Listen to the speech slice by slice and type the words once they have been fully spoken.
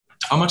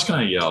How much can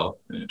I yell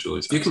at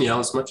Julie's house? You can yell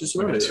as much as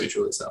you want to at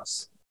Julie's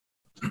house.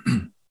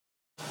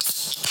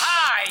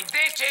 Hi,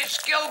 this is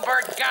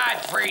Gilbert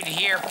Gottfried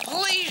here.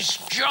 Please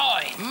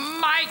join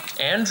Mike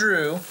and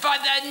Drew for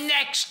the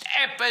next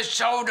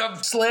episode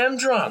of Slam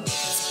Drunk.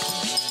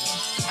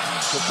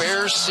 The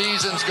Bears'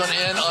 season's going to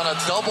end on a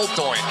double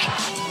doink.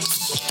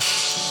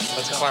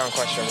 That's a clown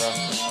question, bro.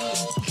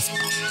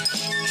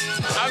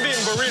 I'm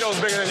eating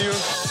burritos bigger than you.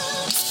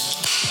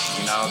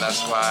 You know,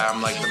 that's why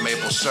I'm like the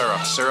maple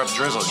syrup. Syrup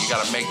drizzle. You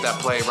got to make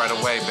that play right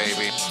away,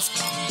 baby.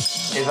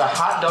 Is a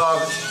hot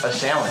dog a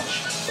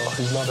sandwich? Oh,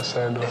 he's not a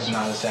sandwich. It's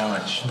not a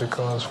sandwich.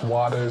 Because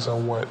water is a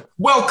what?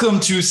 Welcome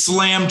to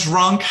Slam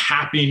Drunk.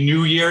 Happy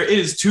New Year. It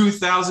is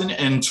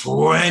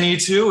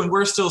 2022, and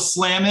we're still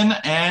slamming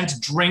and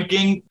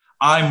drinking.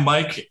 I'm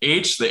Mike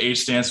H. The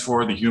H stands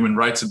for the human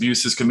rights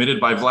abuses committed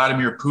by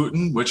Vladimir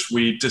Putin, which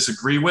we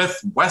disagree with.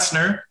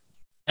 Wessner.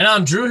 And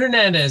I'm Drew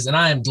Hernandez, and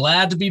I am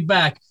glad to be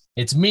back.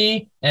 It's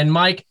me and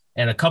Mike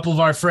and a couple of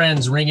our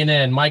friends ringing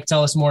in. Mike,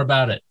 tell us more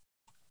about it.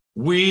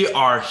 We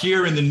are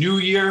here in the new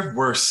year.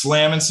 We're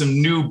slamming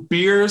some new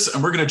beers,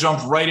 and we're going to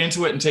jump right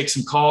into it and take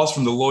some calls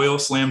from the loyal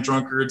Slam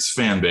Drunkards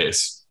fan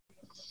base.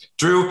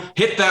 Drew,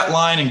 hit that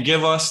line and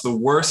give us the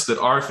worst that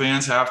our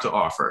fans have to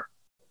offer.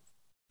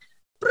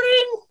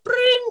 Bring.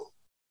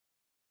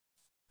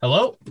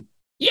 Hello?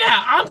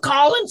 Yeah, I'm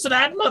calling for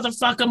that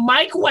motherfucker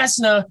Mike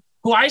Wessner,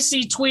 who I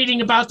see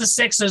tweeting about the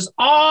Sixers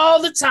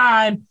all the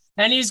time,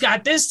 and he's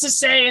got this to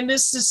say and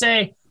this to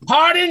say.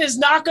 Harden is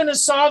not going to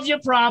solve your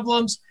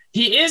problems.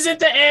 He isn't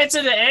the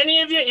answer to any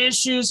of your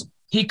issues.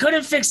 He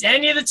couldn't fix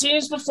any of the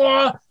teams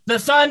before, the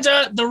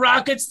Thunder, the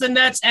Rockets, the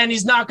Nets, and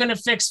he's not going to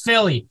fix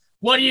Philly.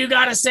 What do you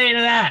got to say to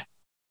that?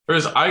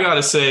 First, I got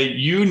to say,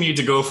 you need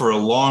to go for a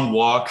long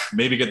walk,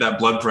 maybe get that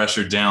blood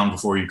pressure down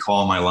before you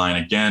call my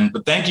line again.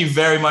 But thank you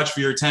very much for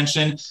your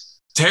attention.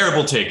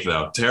 Terrible take,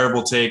 though.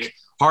 Terrible take.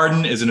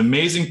 Harden is an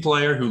amazing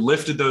player who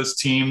lifted those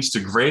teams to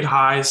great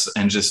highs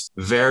and just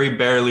very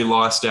barely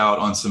lost out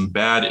on some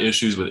bad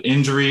issues with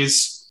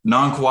injuries,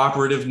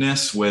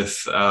 non-cooperativeness with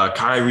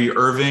Kyrie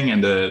Irving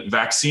and the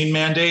vaccine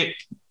mandate.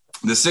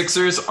 The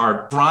Sixers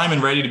are prime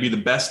and ready to be the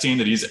best team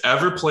that he's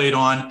ever played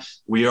on.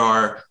 We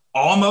are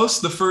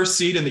almost the first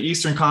seed in the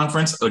Eastern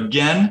Conference.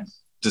 Again,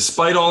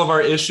 despite all of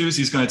our issues,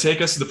 he's going to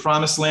take us to the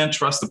promised land.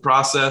 Trust the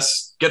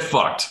process. Get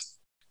fucked.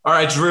 All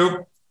right,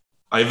 Drew,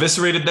 I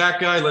eviscerated that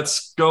guy.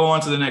 Let's go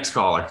on to the next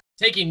caller.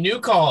 Taking new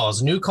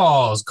calls.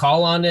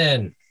 Call on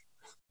in.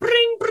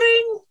 Bring.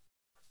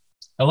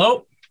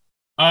 Hello?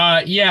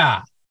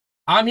 Yeah,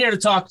 I'm here to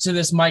talk to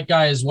this Mike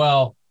guy as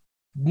well.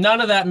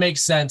 None of that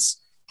makes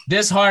sense.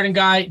 This Harden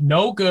guy,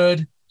 no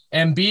good.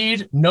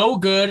 Embiid, no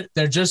good.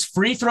 They're just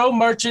free throw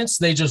merchants.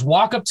 They just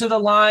walk up to the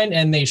line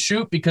and they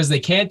shoot because they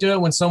can't do it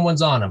when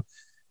someone's on them.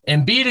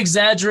 Embiid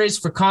exaggerates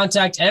for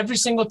contact every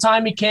single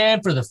time he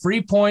can for the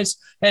free points,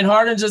 and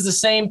Harden does the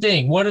same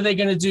thing. What are they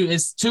going to do?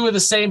 It's two of the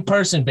same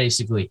person,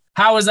 basically.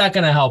 How is that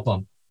going to help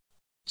them?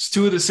 It's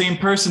two of the same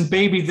person,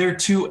 baby. They're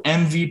two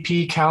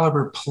MVP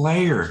caliber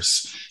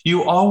players.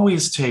 You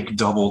always take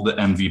double the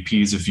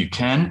MVPs if you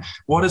can.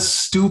 What a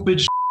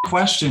stupid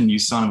question, you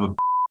son of a.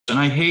 And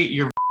I hate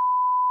your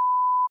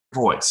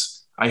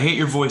voice. I hate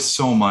your voice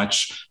so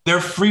much. They're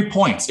free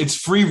points. It's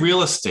free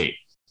real estate.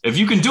 If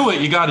you can do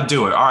it, you got to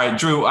do it. All right,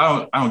 Drew,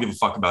 I don't give a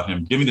fuck about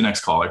him. Give me the next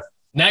caller.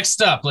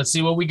 Next up, let's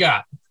see what we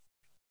got.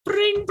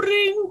 Bring.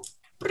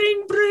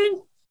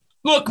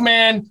 Look,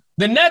 man,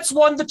 the Nets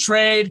won the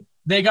trade.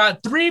 They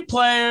got 3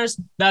 players.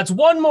 That's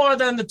one more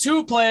than the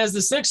 2 players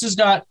the Sixers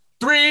got.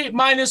 3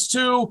 minus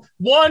 2.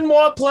 One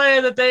more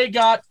player that they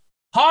got.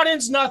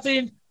 Harden's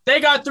nothing. They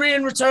got 3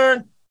 in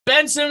return.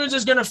 Ben Simmons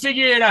is going to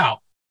figure it out.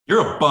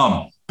 You're a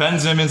bum. Ben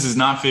Simmons is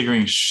not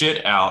figuring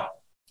shit out.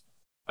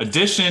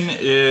 Addition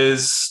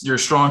is your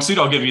strong suit.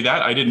 I'll give you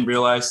that. I didn't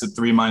realize that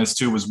 3 minus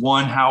 2 was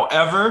 1.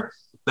 However,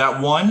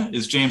 that 1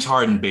 is James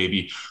Harden,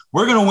 baby.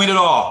 We're going to win it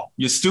all.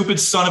 You stupid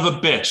son of a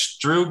bitch.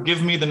 Drew,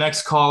 give me the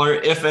next caller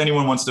if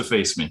anyone wants to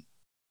face me.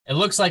 It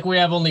looks like we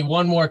have only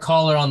one more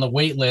caller on the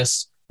wait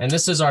list, and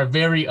this is our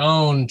very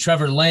own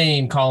Trevor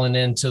Lane calling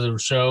into the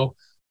show.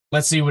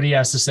 Let's see what he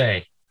has to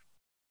say.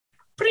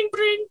 Bring.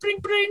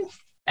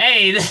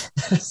 Hey,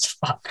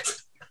 fuck.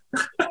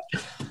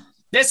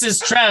 This is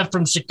Trev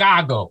from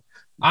Chicago.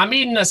 I'm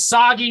eating a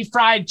soggy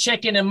fried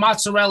chicken and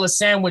mozzarella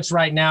sandwich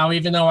right now,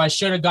 even though I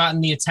should have gotten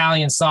the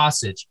Italian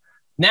sausage.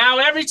 Now,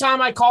 every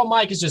time I call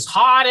Mike, it's just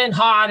Harden.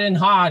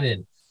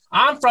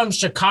 I'm from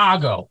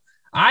Chicago.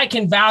 I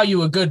can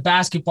value a good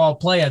basketball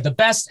player. The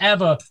best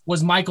ever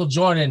was Michael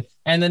Jordan,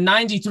 and the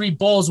 93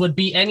 Bulls would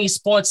beat any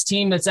sports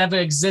team that's ever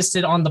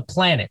existed on the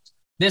planet.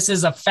 This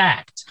is a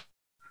fact.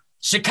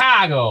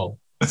 Chicago.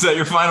 Is that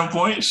your final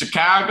point?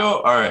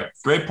 Chicago? All right.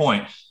 Great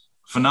point.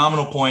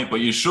 Phenomenal point, but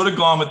you should have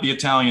gone with the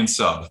Italian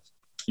sub.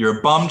 You're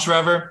a bum,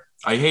 Trevor.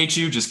 I hate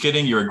you. Just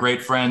kidding. You're a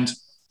great friend.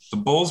 The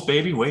Bulls,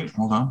 baby. Wait,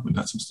 hold on. We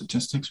got some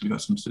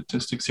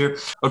statistics here.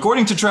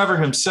 According to Trevor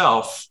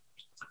himself,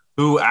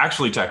 who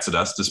actually texted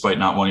us despite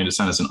not wanting to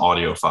send us an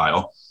audio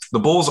file, the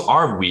Bulls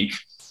are weak.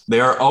 They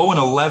are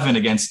 0-11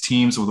 against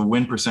teams with a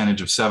win percentage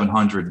of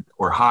 700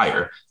 or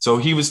higher. So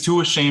he was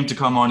too ashamed to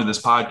come onto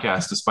this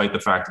podcast, despite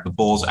the fact that the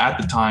Bulls at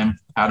the time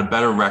had a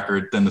better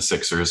record than the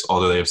Sixers,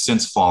 although they have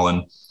since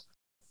fallen.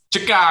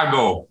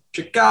 Chicago.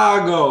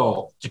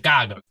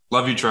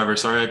 Love you, Trevor.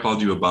 Sorry I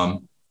called you a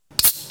bum.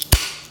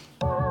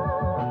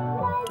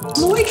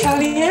 Muy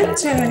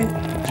caliente.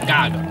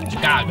 Chicago.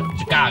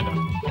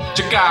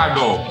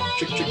 Chicago.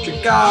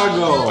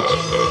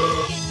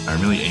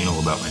 I'm really anal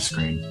about my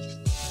screen.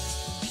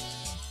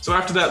 So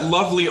after that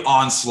lovely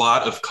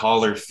onslaught of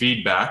caller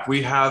feedback,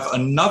 we have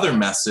another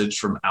message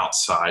from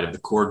outside of the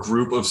core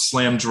group of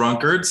slam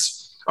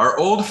drunkards. Our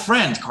old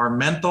friend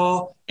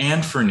Carmenthal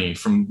Anferny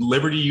from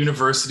Liberty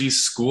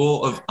University's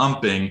School of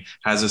Umping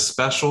has a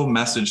special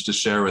message to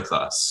share with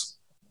us.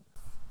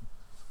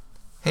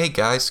 Hey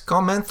guys,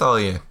 Carmenthal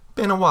here.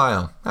 Been a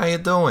while. How you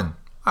doing?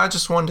 I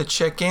just wanted to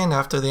check in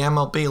after the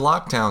MLB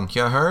lockdown,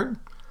 you heard?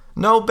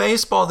 No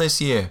baseball this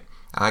year.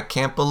 I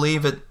can't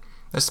believe it.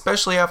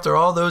 Especially after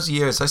all those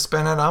years I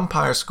spent at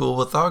umpire school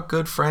with our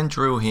good friend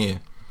Drew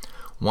here.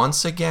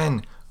 Once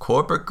again,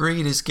 corporate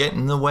greed is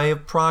getting in the way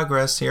of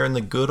progress here in the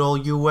good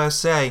old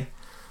USA.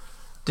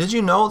 Did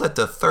you know that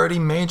the 30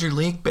 Major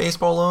League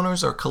Baseball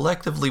owners are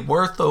collectively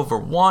worth over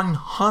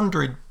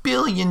 $100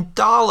 billion?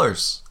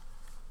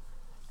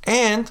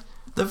 And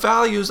the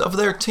values of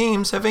their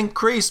teams have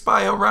increased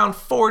by around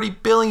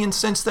 $40 billion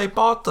since they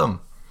bought them.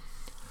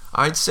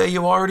 I'd say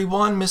you already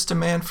won, Mr.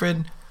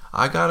 Manfred.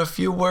 I got a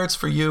few words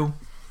for you.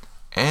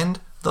 End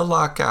the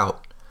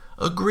lockout.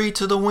 Agree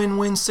to the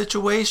win-win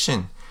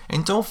situation.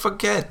 And don't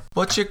forget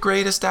what your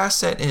greatest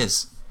asset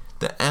is.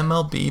 The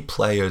MLB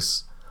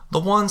players. The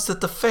ones that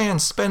the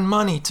fans spend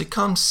money to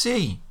come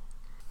see.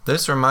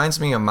 This reminds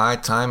me of my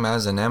time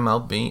as an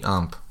MLB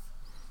ump.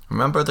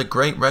 Remember the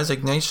Great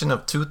Resignation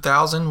of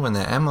 2000 when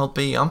the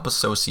MLB Ump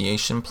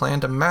Association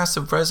planned a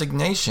massive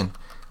resignation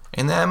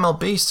and the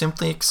MLB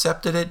simply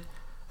accepted it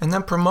and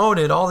then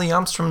promoted all the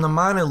umps from the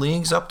minor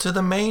leagues up to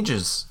the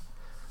majors.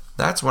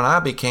 That's when I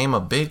became a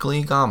big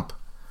league ump.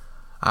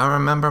 I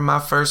remember my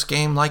first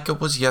game like it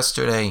was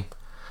yesterday.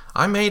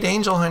 I made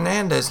Angel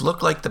Hernandez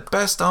look like the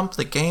best ump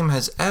the game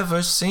has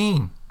ever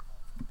seen.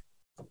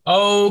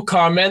 Oh,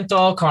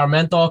 Carmenthal,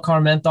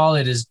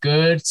 it is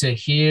good to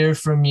hear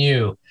from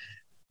you.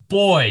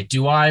 Boy,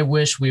 do I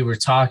wish we were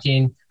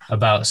talking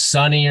about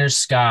sunnier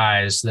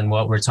skies than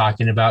what we're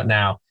talking about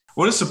now.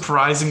 What a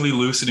surprisingly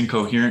lucid and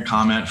coherent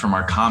comment from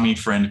our commie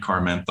friend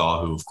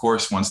Carmenthal, who of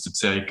course wants to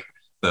take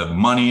the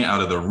money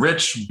out of the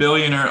rich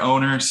billionaire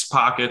owners'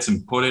 pockets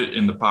and put it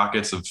in the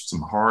pockets of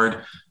some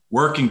hard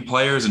working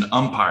players and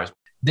umpires.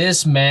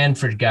 This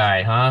Manfred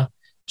guy, huh?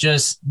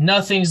 Just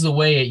nothing's the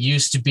way it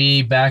used to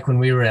be back when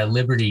we were at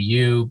Liberty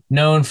U,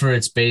 known for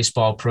its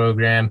baseball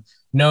program,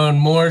 known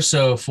more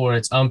so for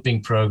its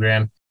umping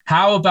program.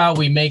 How about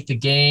we make the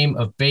game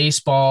of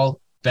baseball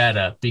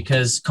better?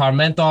 Because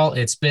Carmenthal,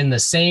 it's been the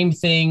same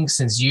thing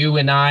since you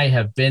and I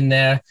have been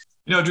there.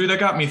 You know, Drew, that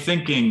got me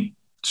thinking,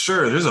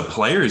 sure, there's a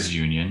players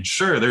union.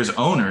 Sure, there's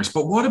owners,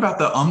 but what about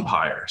the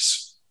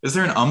umpires? Is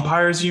there an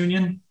umpires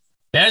union?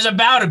 There's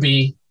about to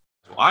be.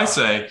 I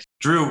say,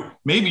 Drew,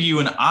 maybe you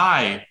and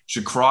I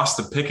should cross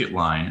the picket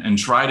line and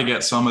try to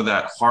get some of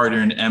that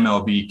hard-earned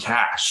MLB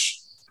cash.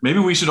 Maybe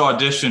we should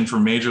audition for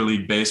Major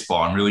League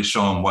Baseball and really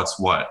show them what's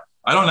what.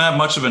 I don't have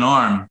much of an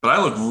arm, but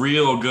I look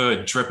real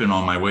good tripping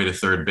on my way to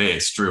third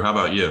base. Drew, how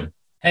about you?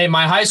 Hey,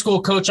 my high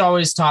school coach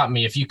always taught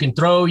me, if you can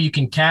throw, you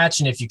can catch,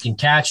 and if you can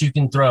catch, you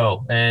can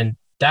throw. And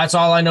that's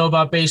all I know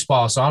about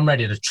baseball, so I'm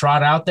ready to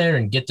trot out there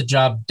and get the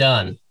job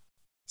done.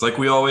 It's like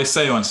we always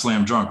say on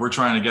Slam Drunk, we're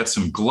trying to get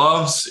some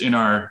gloves in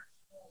our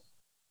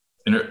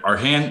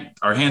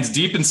hands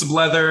deep in some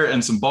leather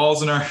and some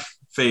balls in our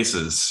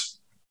faces.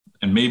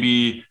 And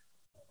maybe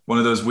one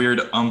of those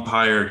weird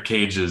umpire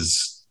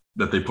cages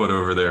that they put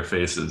over their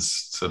faces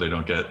so they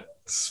don't get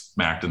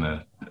smacked in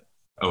the...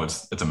 Oh,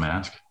 it's a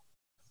mask.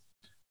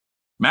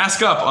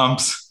 Mask up,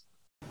 umps.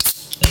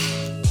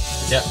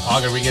 Yep,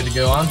 Hog, are we good to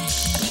go on?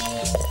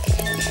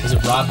 Is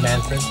it Rob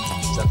Manfred?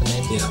 Is that the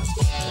name? Yeah.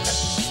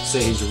 So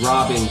he's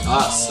robbing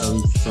us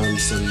from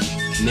some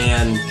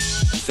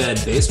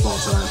man-fed baseball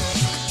time.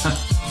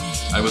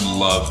 I would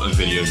love a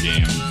video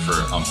game for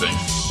umping.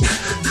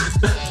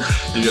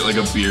 You get like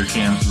a beer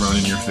can thrown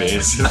in your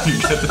face if you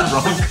get the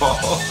wrong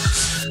call.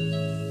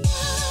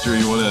 Drew,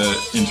 you want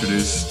to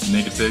introduce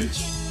Naked Pig?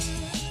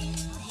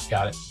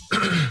 Got it.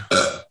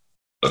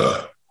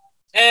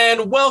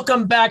 And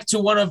welcome back to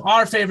one of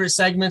our favorite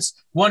segments,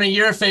 one of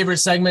your favorite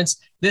segments.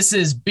 This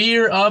is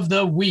Beer of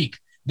the Week.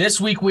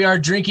 This week we are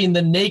drinking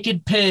the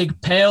Naked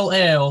Pig Pale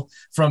Ale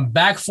from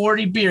Back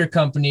 40 Beer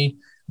Company,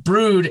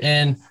 brewed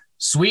in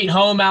Sweet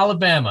Home,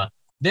 Alabama.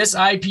 This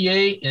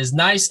IPA is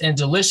nice and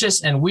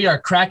delicious, and we are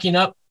cracking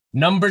up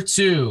number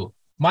 2.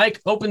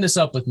 Mike, open this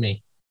up with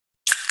me.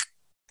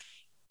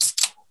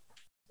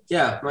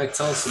 Yeah, Mike,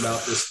 tell us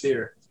about this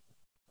beer.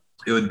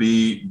 It would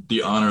be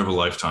the honor of a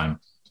lifetime.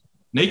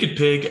 Naked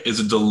Pig is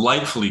a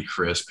delightfully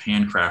crisp,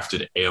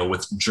 handcrafted ale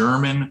with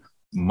German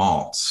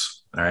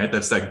malts. All right,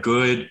 that's that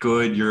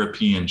good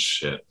European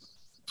shit.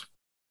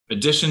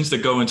 additions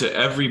that go into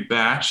every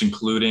batch,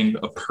 including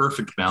a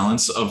perfect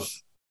balance of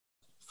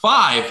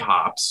 5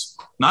 hops,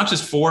 not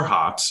just 4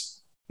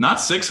 hops, not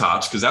 6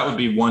 hops, because that would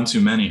be one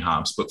too many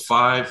hops, but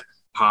 5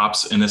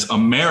 hops in this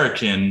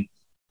American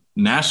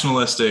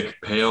nationalistic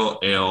pale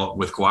ale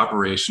with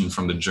cooperation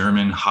from the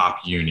German Hop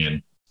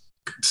Union.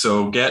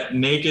 So get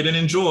naked and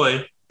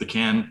enjoy, the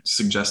can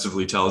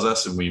suggestively tells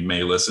us, and we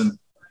may listen.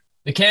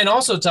 The can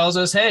also tells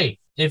us, hey,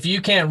 if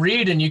you can't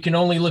read and you can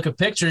only look at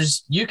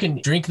pictures, you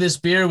can drink this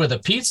beer with a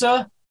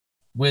pizza,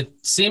 with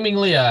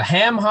seemingly a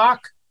ham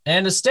hock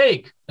and a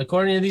steak.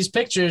 According to these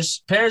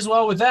pictures, pairs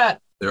well with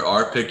that. There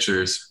are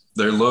pictures.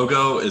 Their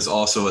logo is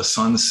also a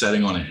sun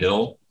setting on a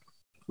hill,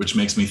 which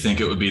makes me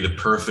think it would be the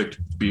perfect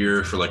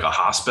beer for like a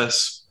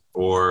hospice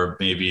or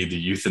maybe the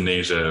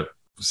euthanasia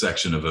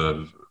section of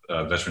a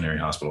veterinary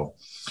hospital.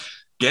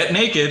 Get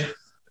naked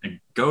and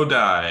go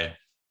die.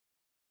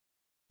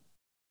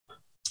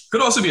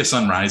 Could also be a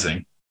sun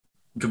rising.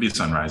 It could be a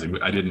sun rising.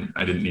 I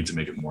didn't need to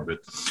make it morbid.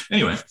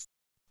 Anyway.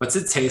 What's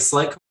it taste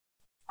like?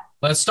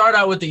 Let's start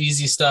out with the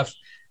easy stuff.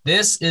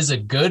 This is a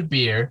good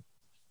beer.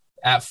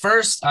 At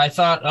first, I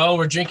thought, oh,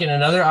 we're drinking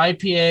another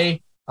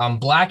IPA. I'm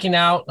blacking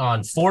out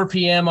on 4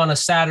 p.m. on a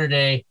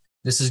Saturday.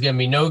 This is going to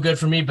be no good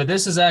for me. But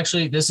this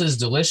is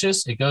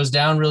delicious. It goes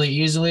down really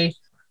easily.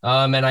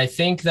 And I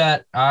think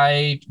that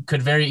I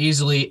could very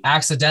easily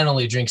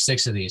accidentally drink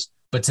 6 of these.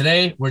 But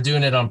today, we're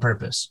doing it on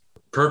purpose.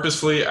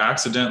 Purposefully,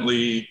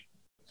 accidentally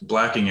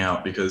blacking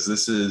out, because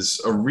this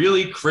is a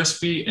really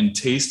crispy and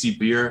tasty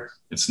beer.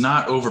 It's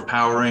not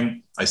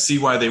overpowering. I see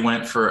why they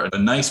went for a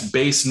nice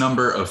base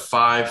number of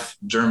 5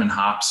 German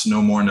hops,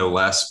 no more, no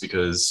less,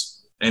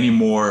 because any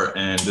more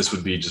and this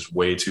would be just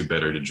way too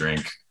bitter to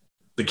drink.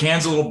 The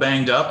can's a little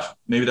banged up.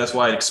 Maybe that's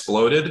why it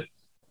exploded.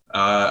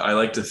 I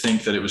like to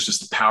think that it was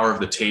just the power of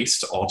the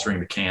taste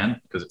altering the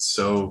can because it's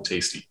so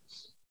tasty.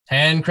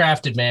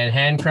 Handcrafted, man.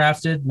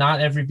 Handcrafted.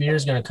 Not every beer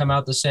is going to come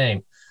out the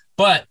same.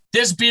 But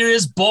this beer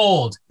is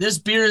bold. This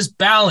beer is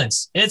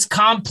balanced. It's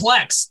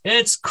complex.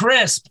 It's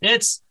crisp.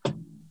 It's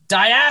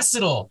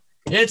diacetyl.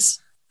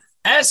 It's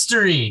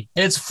estery.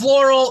 It's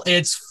floral.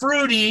 It's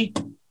fruity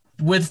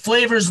with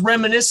flavors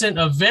reminiscent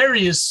of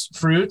various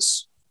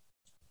fruits.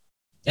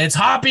 It's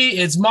hoppy.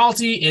 It's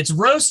malty. It's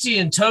roasty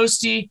and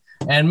toasty.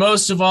 And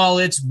most of all,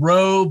 it's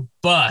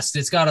robust.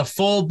 It's got a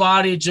full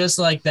body, just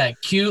like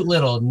that cute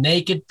little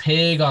naked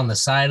pig on the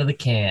side of the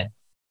can.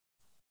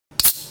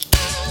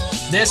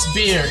 This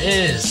beer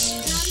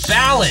is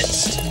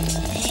balanced.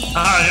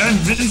 Hi, I'm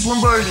Vince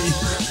Lombardi.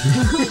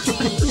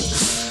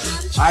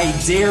 I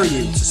dare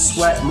you to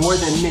sweat more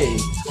than me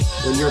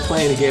when you're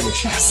playing a game of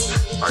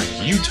chess.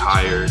 Are you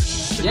tired?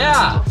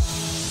 Yeah.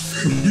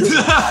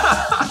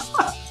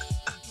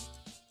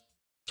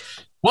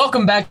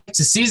 Welcome back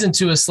to season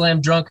 2 of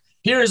Slam Drunk.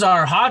 Here is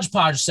our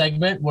hodgepodge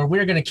segment where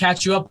we're going to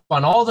catch you up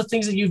on all the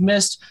things that you've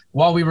missed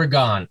while we were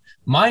gone.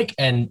 Mike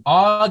and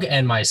Og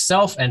and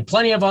myself and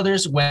plenty of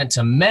others went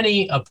to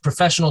many a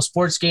professional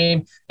sports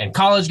game and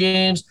college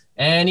games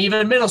and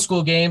even middle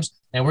school games.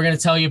 And we're going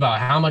to tell you about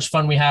how much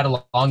fun we had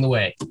along the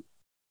way.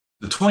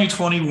 The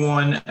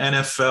 2021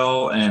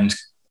 NFL and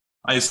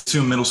I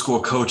assume middle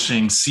school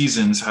coaching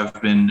seasons have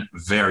been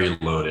very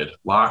loaded,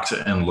 locked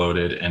and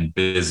loaded and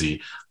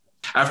busy.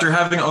 After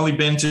having only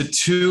been to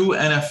 2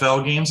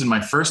 NFL games in my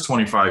first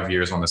 25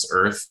 years on this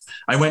earth,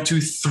 I went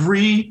to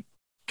 3,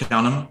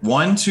 count them,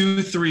 1,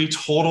 2, 3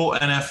 total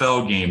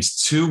NFL games,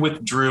 2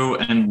 with Drew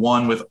and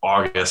 1 with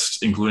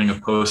August, including a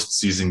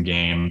postseason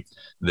game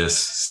this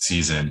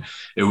season.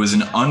 It was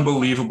an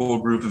unbelievable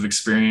group of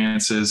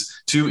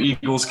experiences, 2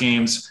 Eagles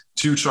games,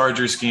 2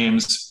 Chargers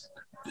games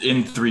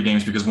in 3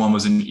 games because one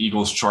was an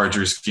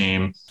Eagles-Chargers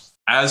game.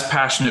 As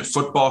passionate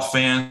football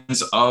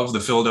fans of the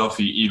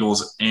Philadelphia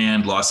Eagles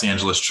and Los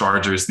Angeles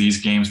Chargers,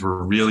 these games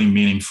were really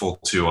meaningful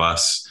to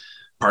us,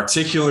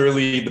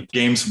 particularly the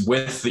games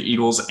with the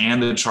Eagles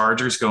and the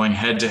Chargers going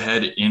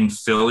head-to-head in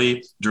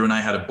Philly. Drew and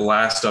I had a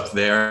blast up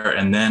there,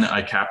 and then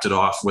I capped it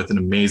off with an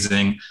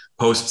amazing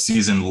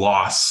postseason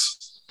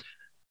loss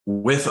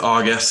with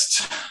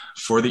August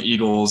for the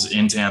Eagles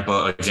in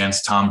Tampa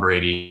against Tom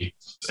Brady.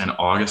 And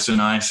August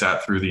and I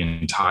sat through the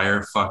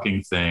entire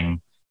fucking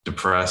thing,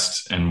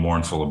 depressed and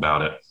mournful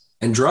about it.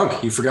 And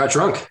drunk. You forgot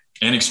drunk.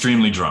 And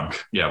extremely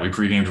drunk. Yeah, we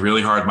pre-gamed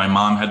really hard. My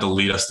mom had to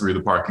lead us through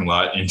the parking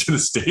lot into the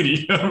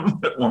stadium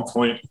at one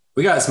point.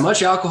 We got as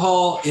much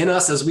alcohol in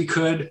us as we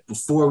could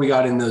before we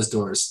got in those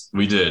doors.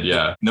 We did,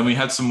 yeah. And then we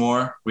had some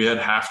more. We had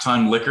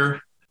halftime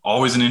liquor.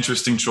 Always an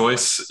interesting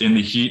choice in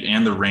the heat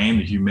and the rain,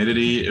 the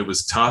humidity. It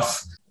was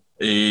tough.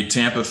 A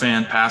Tampa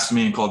fan passed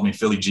me and called me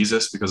Philly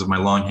Jesus because of my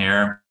long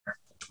hair,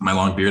 my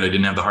long beard. I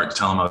didn't have the heart to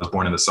tell him I was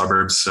born in the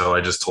suburbs. So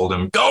I just told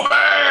him, "Go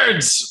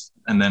Birds!"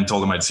 And then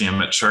told him I'd see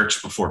him at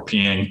church before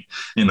peeing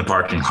in the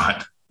parking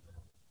lot.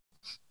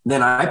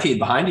 Then I peed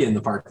behind you in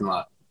the parking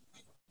lot.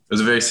 It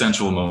was a very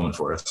sensual moment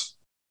for us.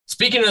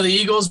 Speaking of the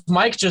Eagles,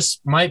 Mike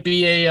just might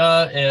be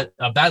a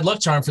bad luck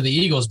charm for the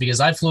Eagles because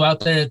I flew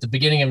out there at the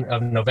beginning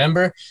of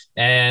November,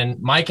 and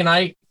Mike and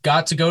I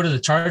got to go to the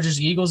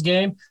Chargers-Eagles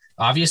game.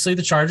 obviously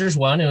the Chargers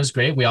won. It was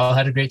great. We all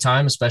had a great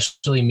time,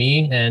 especially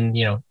me and,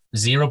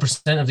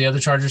 0% of the other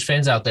Chargers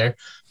fans out there.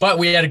 But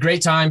we had a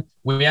great time.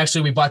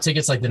 We bought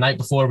tickets like the night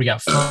before. We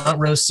got front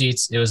row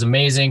seats. It was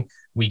amazing.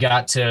 We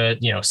got to,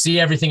 see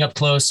everything up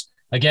close.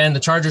 Again, the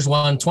Chargers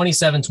won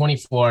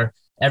 27-24.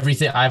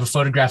 Everything. I have a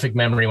photographic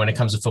memory when it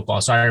comes to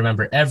football, so I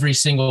remember every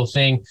single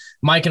thing.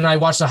 Mike and I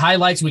watched the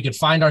highlights. We could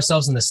find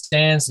ourselves in the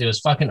stands. It was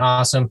fucking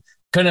awesome.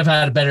 Couldn't have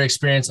had a better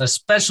experience,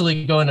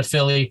 especially going to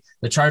Philly,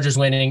 the Chargers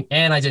winning,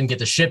 and I didn't get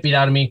the shit beat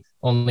out of me.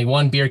 Only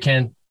one beer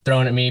can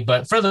thrown at me,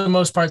 but for the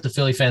most part, the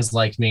Philly fans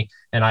liked me,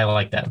 and I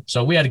liked them.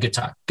 So we had a good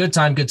time. Good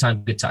time.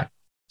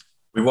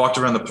 We walked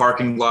around the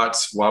parking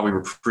lots while we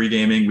were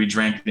pre-gaming. We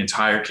drank the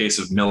entire case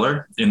of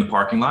Miller in the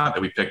parking lot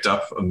that we picked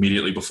up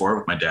immediately before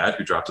with my dad,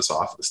 who dropped us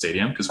off at the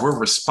stadium, because we're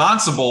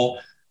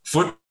responsible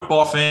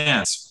football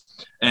fans.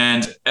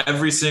 And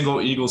every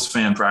single Eagles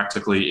fan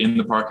practically in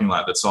the parking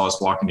lot that saw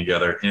us walking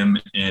together, him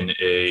in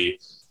a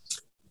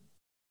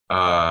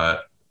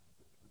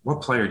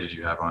what player did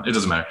you have on? It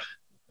doesn't matter.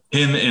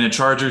 Him in a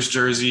Chargers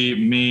jersey,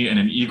 me in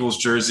an Eagles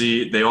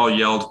jersey, they all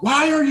yelled,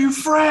 "Why are you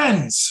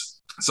friends?"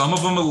 Some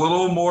of them a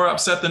little more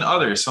upset than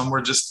others. Some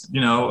were just,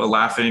 a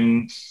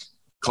laughing,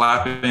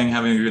 clapping,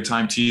 having a good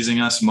time,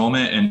 teasing us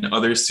moment. And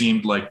others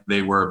seemed like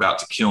they were about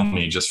to kill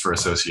me just for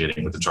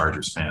associating with the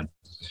Chargers fan.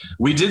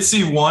 We did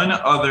see one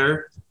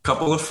other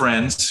couple of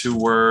friends who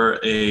were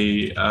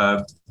a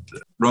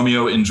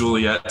Romeo and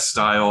Juliet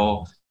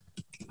style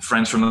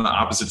friends from the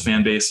opposite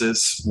fan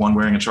bases, one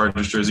wearing a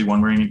Chargers jersey,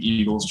 one wearing an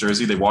Eagles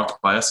jersey. They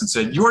walked by us and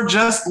said, "You're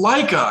just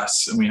like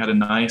us." And we had a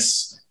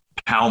nice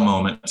pal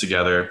moment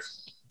together.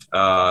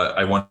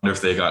 I wonder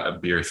if they got a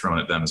beer thrown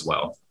at them as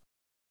well.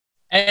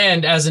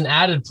 And as an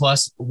added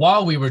plus,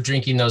 while we were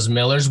drinking those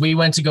Millers, we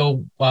went to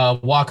go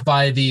walk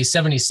by the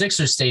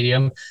 76ers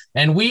stadium,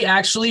 and we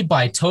actually,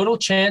 by total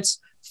chance,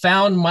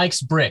 found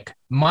Mike's brick.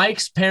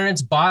 Mike's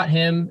parents bought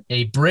him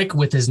a brick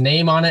with his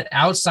name on it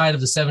outside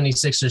of the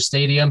 76ers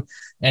stadium,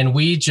 and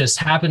we just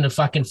happened to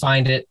fucking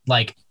find it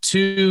like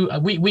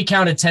we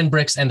counted 10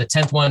 bricks, and the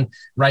 10th one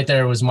right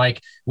there was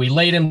Mike. We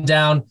laid him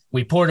down.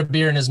 We poured a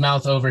beer in his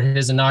mouth over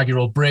his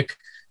inaugural brick,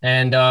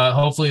 and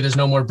hopefully there's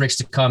no more bricks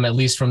to come, at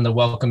least from the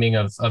welcoming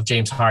of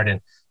James Harden.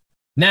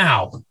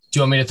 Now, do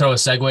you want me to throw a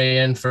segue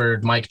in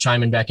for Mike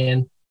chiming back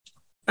in?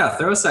 Yeah,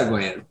 throw a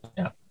segue in.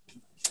 Yeah.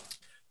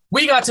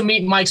 We got to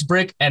meet Mike's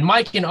brick, and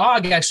Mike and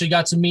Og actually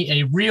got to meet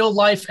a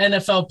real-life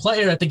NFL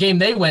player at the game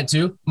they went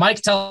to.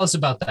 Mike, tell us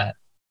about that.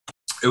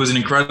 It was an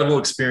incredible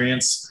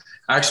experience.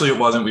 Actually, it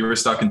wasn't. We were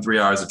stuck in 3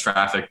 hours of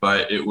traffic,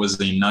 but it was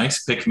a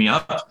nice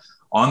pick-me-up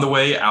on the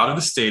way out of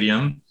the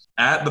stadium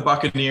at the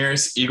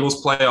Buccaneers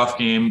Eagles playoff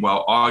game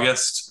while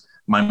August,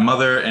 my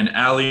mother, and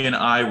Allie and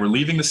I were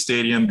leaving the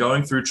stadium,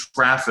 going through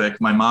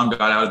traffic. My mom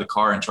got out of the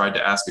car and tried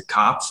to ask a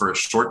cop for a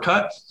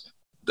shortcut.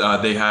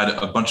 They had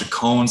a bunch of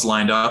cones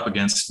lined up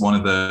against one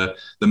of the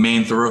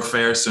main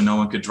thoroughfares so no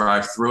one could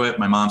drive through it.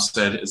 My mom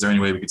said, "Is there any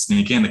way we could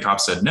sneak in?" The cop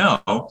said no.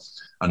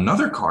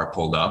 Another car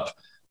pulled up,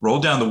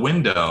 rolled down the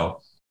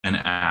window, and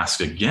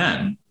asked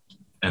again.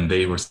 And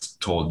they were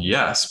told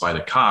yes by the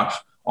cop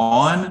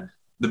on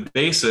the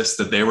basis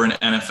that they were an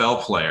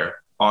NFL player.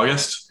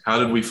 August, how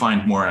did we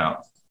find more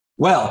out?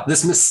 Well,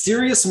 this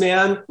mysterious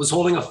man was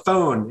holding a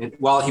phone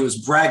while he was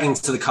bragging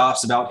to the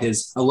cops about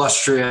his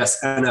illustrious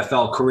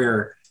NFL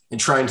career and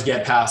trying to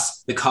get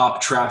past the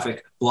cop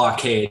traffic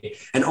blockade.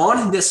 And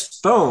on this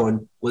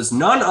phone was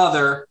none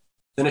other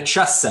than a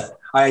chess set.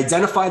 I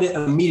identified it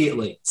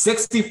immediately.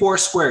 64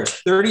 squares,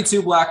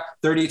 32 black,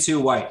 32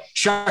 white.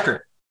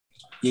 Checker.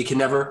 You can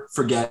never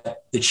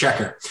forget the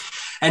checker.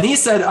 And he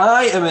said,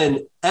 "I am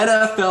an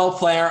NFL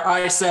player."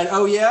 I said,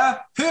 "Oh yeah?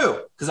 Who?"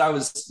 Because I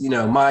was,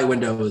 my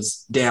window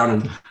was down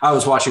and I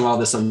was watching all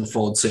this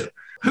unfold too.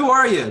 "Who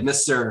are you,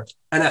 Mr.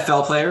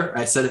 NFL player?"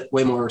 I said it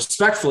way more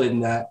respectfully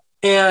than that.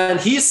 And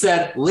he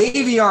said,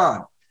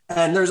 "Le'Veon."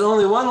 And there's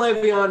only one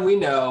Le'Veon we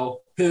know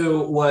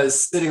who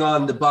was sitting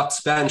on the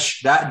Bucs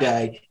bench that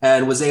day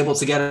and was able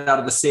to get out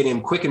of the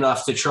stadium quick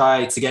enough to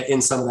try to get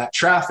in some of that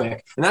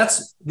traffic. And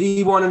that's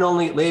the one and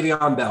only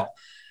Le'Veon Bell.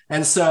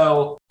 And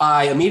so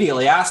I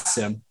immediately asked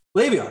him,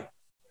 "Le'Veon,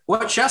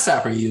 what chess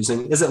app are you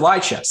using? Is it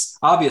Lichess?"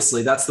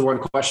 Obviously, that's the one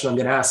question I'm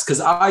going to ask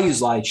because I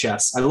use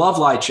Lichess. I love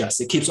Lichess.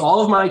 It keeps all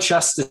of my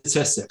chess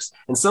statistics.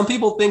 And some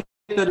people think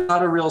that it's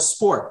not a real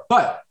sport,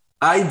 but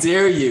I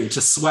dare you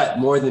to sweat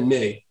more than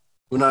me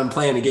when I'm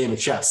playing a game of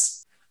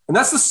chess. And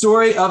that's the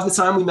story of the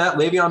time we met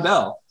Le'Veon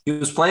Bell. He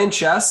was playing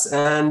chess,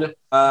 and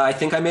I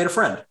think I made a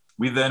friend.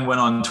 We then went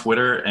on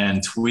Twitter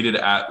and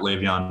tweeted at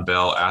Le'Veon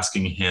Bell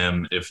asking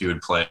him if he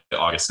would play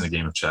August in a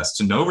game of chess.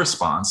 To no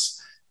response.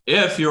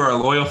 If you're a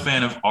loyal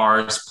fan of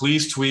ours,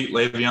 please tweet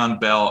Le'Veon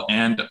Bell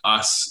and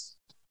us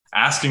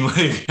asking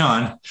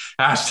Le'Veon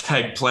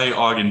 #play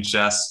Aug in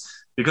chess.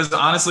 Because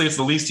honestly, it's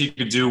the least he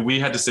could do. We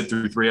had to sit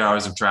through 3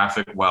 hours of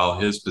traffic while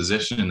his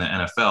position in the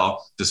NFL,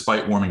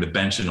 despite warming the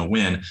bench in a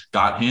win,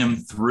 got him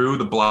through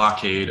the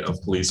blockade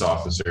of police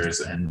officers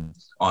and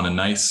on a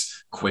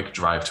nice, quick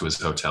drive to his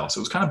hotel. So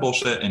it was kind of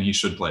bullshit, and he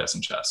should play us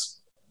in chess.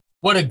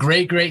 What a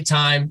great, great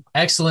time.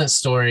 Excellent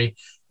story.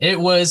 It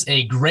was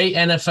a great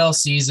NFL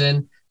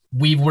season.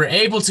 We were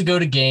able to go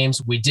to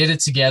games. We did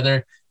it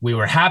together. We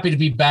were happy to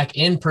be back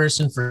in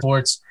person for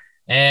sports.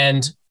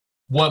 And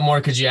what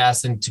more could you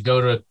ask than to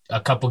go to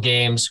a couple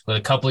games with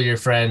a couple of your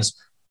friends?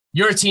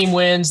 Your team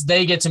wins.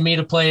 They get to meet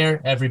a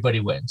player. Everybody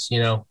wins,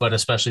 but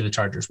especially the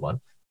Chargers won.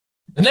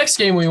 The next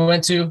game we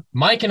went to,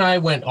 Mike and I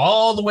went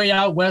all the way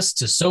out west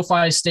to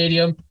SoFi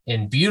Stadium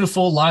in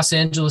beautiful Los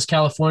Angeles,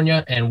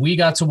 California, and we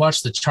got to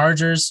watch the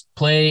Chargers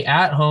play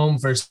at home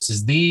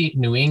versus the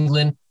New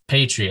England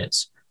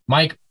Patriots.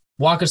 Mike,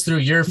 walk us through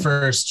your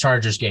first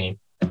Chargers game.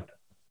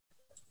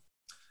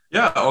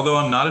 Yeah, although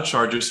I'm not a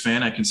Chargers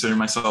fan, I consider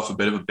myself a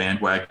bit of a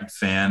bandwagon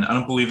fan. I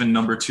don't believe in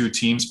number 2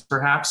 teams,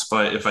 perhaps,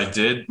 but if I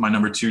did, my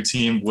number 2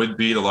 team would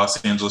be the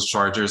Los Angeles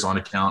Chargers on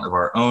account of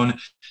our own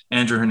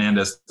Andrew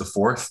Hernandez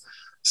IV.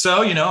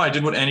 So, I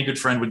did what any good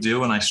friend would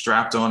do, and I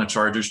strapped on a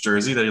Chargers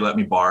jersey that he let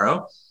me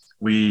borrow.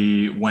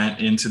 We went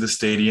into the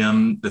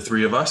stadium, the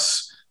 3 of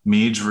us,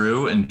 me,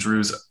 Drew, and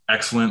Drew's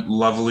excellent,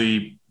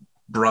 lovely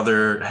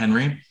brother,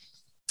 Henry,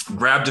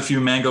 grabbed a few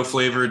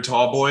mango-flavored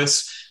tall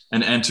boys,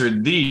 and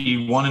entered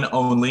the one and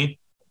only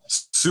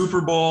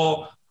Super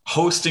Bowl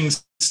hosting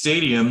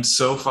stadium,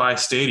 SoFi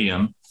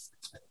Stadium.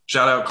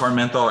 Shout out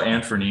Carmenthal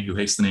Anthony, who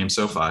hates the name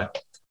SoFi.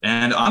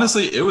 And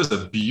honestly, it was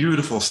a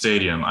beautiful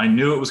stadium. I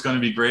knew it was going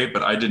to be great,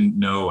 but I didn't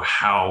know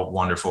how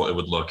wonderful it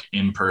would look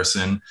in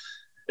person.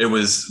 It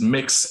was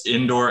mixed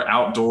indoor,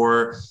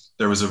 outdoor.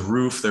 There was a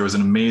roof. There was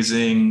an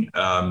amazing,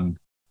 what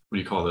do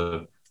you call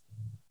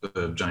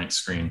the giant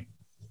screen?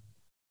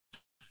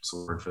 What's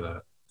the word for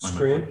that?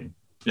 Screen?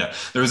 Yeah,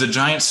 there was a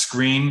giant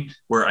screen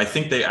where I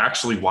think they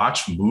actually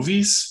watch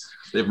movies.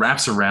 It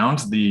wraps around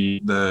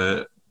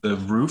the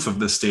roof of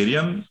the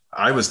stadium.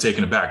 I was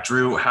taken aback.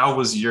 Drew, how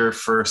was your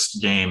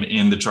first game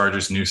in the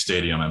Chargers' new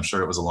stadium? I'm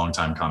sure it was a long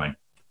time coming.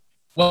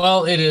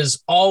 Well, it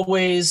is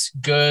always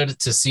good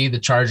to see the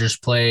Chargers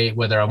play,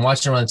 whether I'm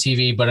watching them on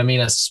TV, but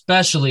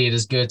especially it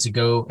is good to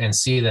go and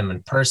see them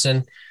in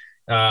person.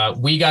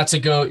 We got to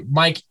go,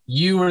 Mike,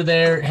 you were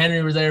there,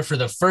 Henry were there for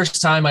the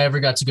first time I ever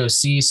got to go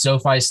see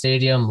SoFi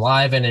Stadium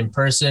live and in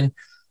person.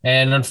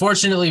 And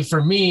unfortunately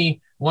for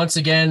me, once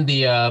again,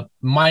 the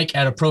Mike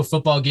at a pro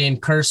football game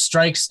curse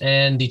strikes,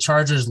 and the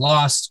Chargers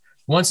lost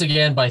once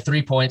again by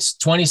 3 points,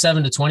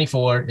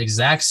 27-24,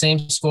 exact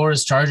same score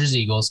as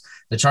Chargers-Eagles.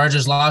 The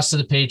Chargers lost to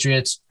the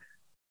Patriots.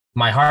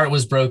 My heart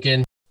was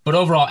broken, but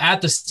overall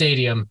at the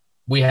stadium,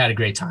 we had a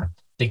great time.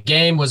 The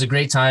game was a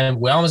great time.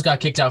 We almost got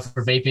kicked out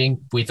for vaping.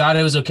 We thought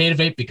it was okay to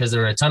vape because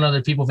there were a ton of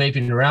other people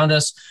vaping around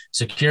us.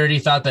 Security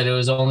thought that it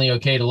was only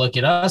okay to look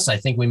at us. I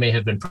think we may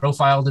have been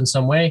profiled in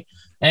some way.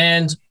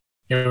 And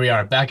here we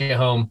are back at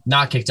home,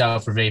 not kicked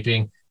out for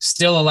vaping,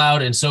 still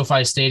allowed in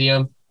SoFi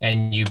Stadium.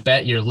 And you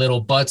bet your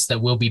little butts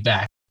that we'll be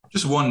back.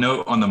 Just one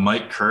note on the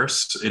Mike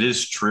curse. It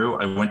is true.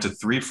 I went to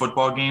 3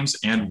 football games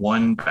and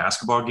 1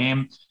 basketball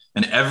game,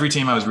 and every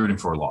team I was rooting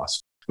for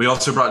lost. We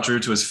also brought Drew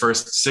to his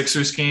first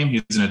Sixers game.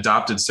 He's an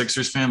adopted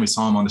Sixers fan. We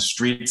saw him on the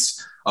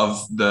streets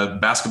of the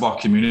basketball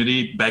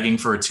community begging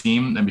for a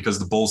team. And because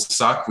the Bulls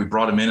suck, we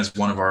brought him in as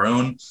one of our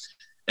own.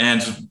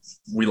 And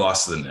we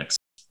lost to the Knicks.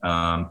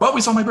 But we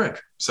saw my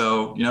brick.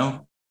 So,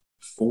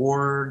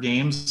 4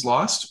 games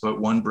lost, but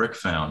 1 brick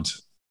found.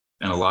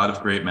 And a lot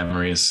of great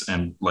memories.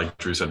 And like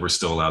Drew said, we're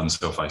still allowed in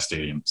SoFi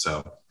Stadium.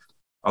 So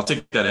I'll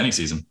take that any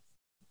season.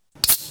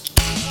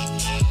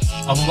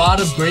 A lot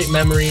of great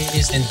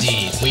memories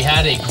indeed. We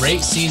had a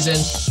great season.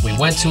 We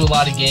went to a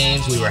lot of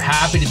games. We were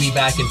happy to be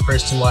back in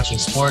person watching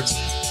sports.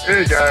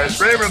 Hey guys,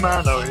 Ray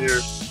Romano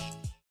here.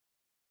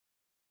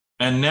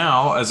 And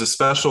now, as a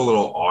special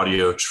little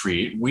audio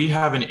treat, we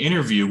have an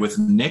interview with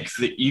Nick,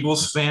 the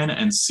Eagles fan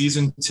and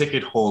season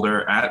ticket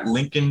holder at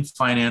Lincoln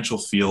Financial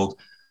Field,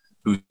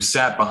 who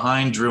sat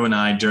behind Drew and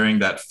I during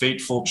that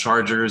fateful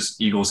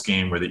Chargers-Eagles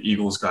game where the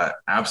Eagles got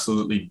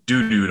absolutely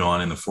doo-dooed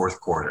on in the 4th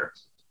quarter.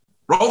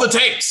 Roll the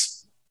tapes!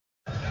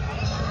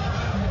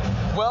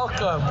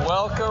 Welcome.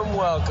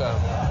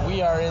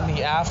 We are in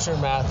the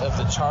aftermath of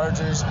the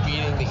Chargers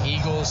beating the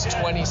Eagles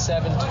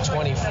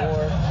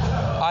 27-24.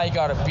 I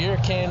got a beer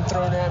can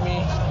thrown at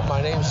me.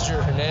 My name is Drew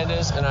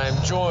Hernandez, and I'm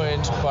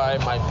joined by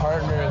my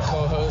partner and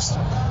co-host,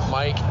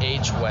 Mike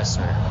H.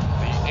 Westner.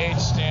 The H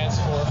stands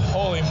for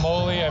holy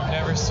moly, I've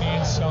never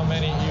seen so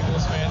many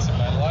Eagles fans in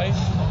my life.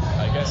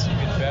 I guess you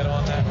could bet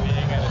on that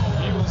being at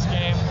an Eagles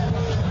game.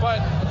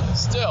 But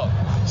still,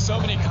 so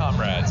many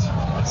comrades.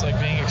 It's like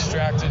being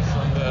extracted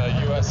from the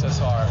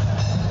USSR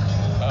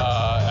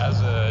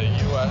as a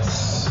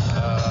U.S.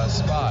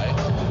 spy,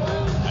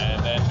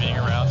 and then being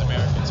around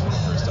Americans for the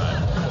first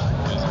time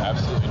is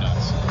absolutely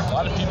nuts. A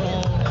lot of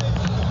people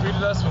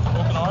greeted us with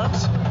open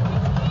arms.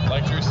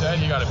 Like Drew said,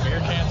 he got a beer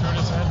can thrown at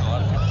his head, and a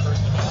lot of people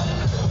cursed him out.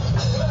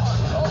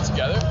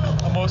 Altogether,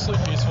 a mostly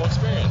peaceful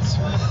experience.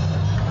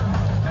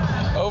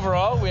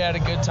 Overall, we had a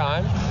good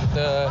time.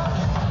 The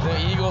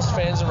Eagles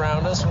fans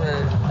around us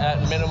were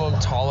at minimum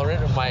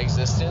tolerant of my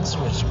existence,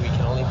 which we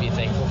can only be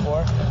thankful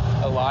for.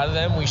 A lot of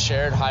them, we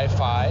shared high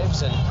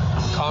fives and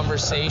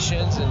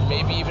conversations and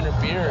maybe even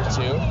a beer or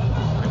two.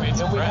 We made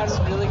some friends. We had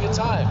a really good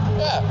time.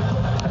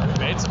 Yeah. We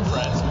made some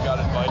friends. We got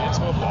invited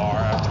to a bar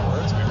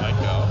afterwards. We might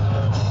go.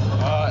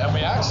 And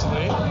we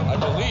actually, I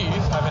believe,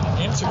 have an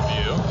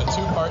interview, a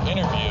 2-part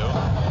interview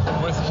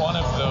with one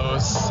of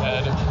those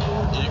said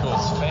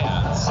Eagles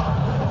fans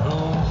who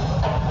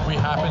we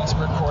happened to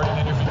record an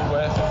interview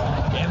with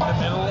in the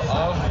middle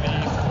of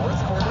the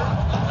 4th quarter,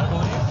 I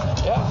believe.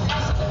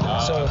 Yeah.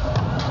 So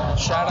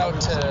shout out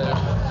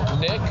to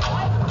Nick.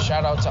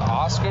 Shout out to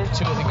Oscar,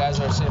 2 of the guys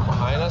that are sitting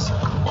behind us.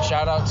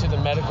 Shout out to the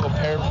medical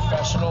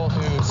paraprofessional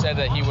who said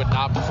that he would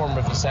not perform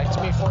a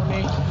vasectomy for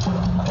me.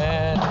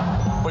 And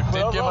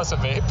did give us a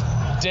vape.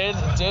 Did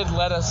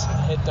let us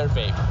hit their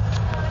vape.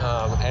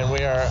 And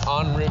we are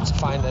en route to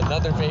find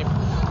another vape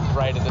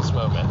right at this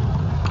moment.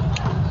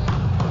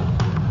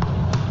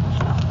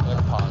 I'm going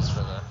to pause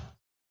for that.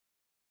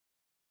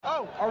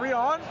 Oh, are we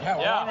on? Yeah,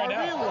 we're on right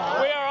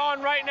now. We are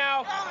on right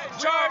now.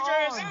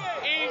 Chargers,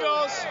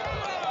 Eagles.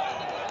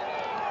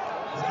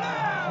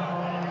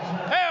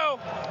 Hey,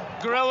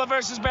 Gorilla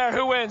versus Bear.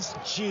 Who wins?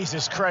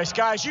 Jesus Christ,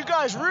 guys, you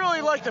guys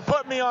really like to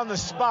put me on the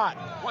spot.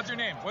 What's your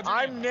name?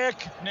 I'm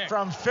Nick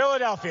from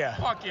Philadelphia.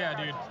 Fuck yeah,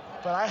 dude.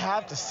 But I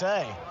have to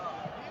say,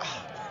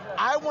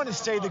 I want to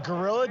say the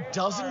Gorilla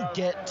doesn't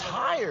get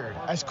tired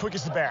as quick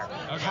as the Bear.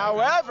 Okay.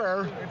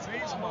 However,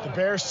 the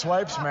Bear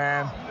swipes,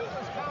 man.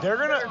 They're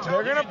gonna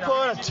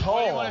put a toll.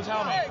 What do you want to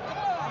tell me?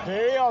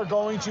 They are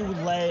going to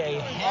lay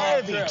a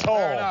heavy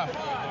toll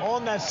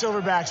on that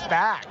Silverback's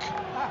back.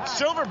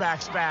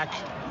 Silverback's back.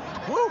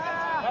 Woo!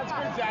 That's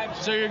good, Dad.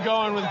 So you're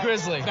going with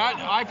Grizzly?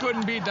 I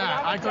couldn't beat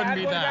that.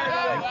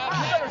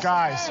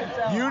 Guys,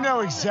 you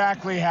know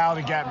exactly how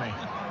to get me.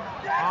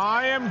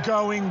 I am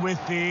going with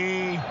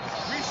the...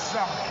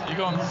 You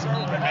going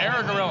Bear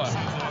or Gorilla?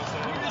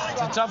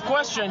 It's a tough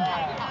question.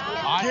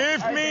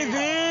 Give me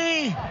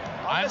the...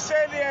 I'm a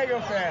San Diego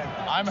fan.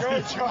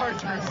 Go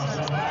Chargers.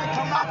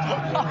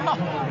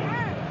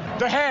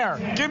 The hair.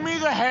 Give me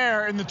the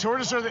hair in the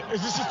tortoise or the...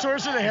 Is this the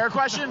tortoise or the hair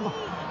question?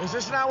 Is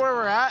this not where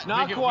we're at?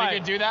 Not quite. We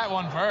could do that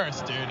one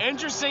first, dude.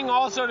 Interesting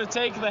also to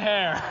take the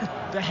hair.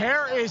 The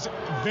hair is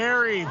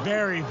very,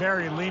 very,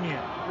 very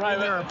lenient in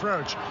their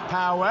approach.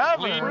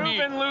 However...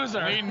 Proven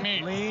loser. Lean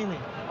meat.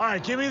 All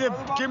right, give me the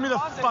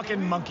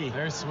fucking monkey.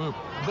 There's Swoop.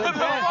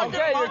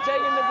 Okay, you're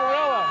taking the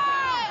Gorilla.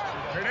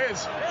 Here it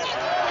is.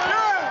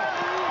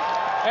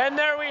 And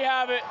there we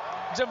have it.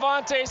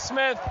 Devontae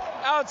Smith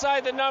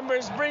outside the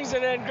numbers, brings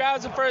it in,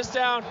 grabs the first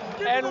down,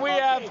 and we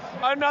have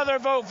another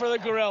vote for the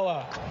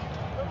Gorilla.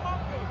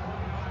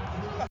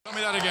 Tell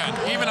me that again.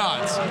 Even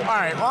odds. All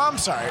right, well, I'm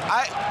sorry.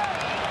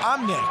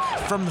 I'm Nick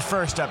from the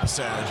first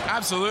episode.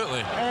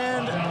 Absolutely.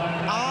 And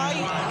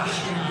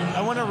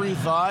I want to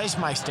revise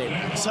my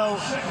statement. So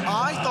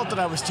I thought that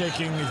I was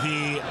taking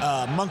the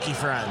monkey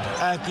friend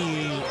at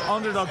the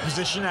underdog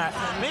position at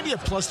maybe a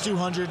plus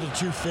 200 to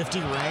 250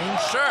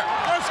 range. Sure.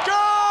 Let's go!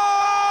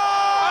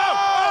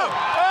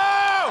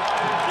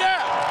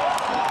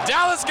 Yeah!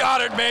 Dallas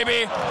Goedert,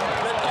 baby.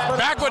 But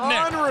back with Nick.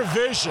 On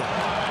revision.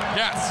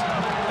 Yes.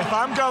 If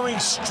I'm going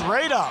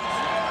straight up,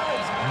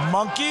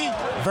 monkey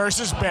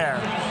versus bear,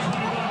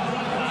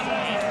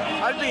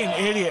 I'd be an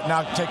idiot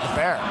not to take the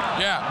bear.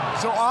 Yeah.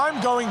 So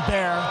I'm going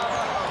bear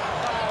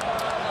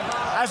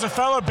as a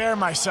fellow bear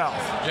myself.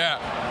 Yeah.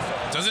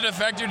 Does it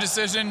affect your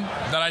decision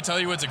that I tell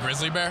you it's a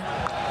grizzly bear?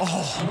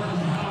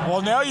 Oh,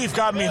 well, now you've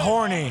got me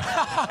horny,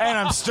 and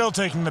I'm still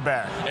taking the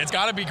bear. It's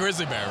got to be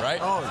grizzly bear, right?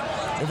 Oh,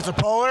 if it's a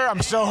polar,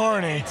 I'm still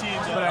horny,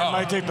 but I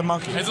might take the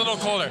monkey. It's a little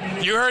colder.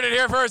 You heard it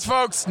here first,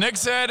 folks. Nick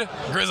said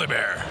grizzly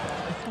bear.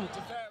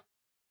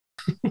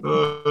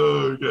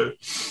 Okay.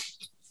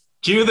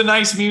 Cue the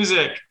nice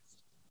music.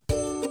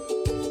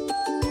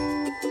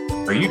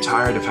 Are you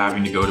tired of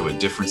having to go to a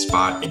different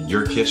spot in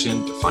your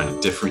kitchen to find a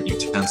different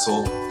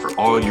utensil for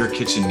all your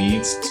kitchen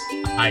needs?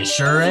 I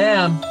sure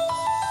am.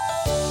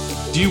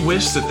 Do you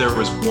wish that there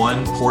was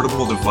one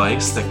portable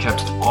device that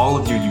kept all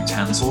of your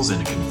utensils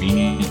in a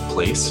convenient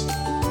place?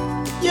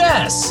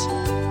 Yes.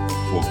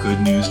 Well,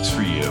 good news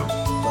for you.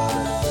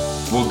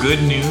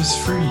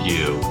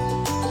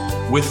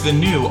 With the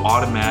new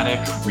automatic,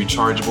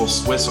 rechargeable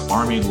Swiss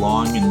Army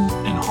long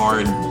and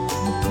hard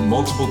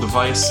multiple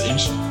device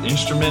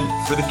instrument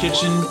for the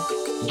kitchen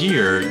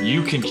gear,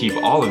 you can keep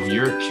all of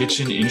your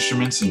kitchen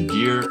instruments and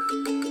gear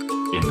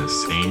in the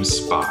same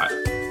spot.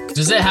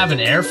 Does it have an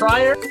air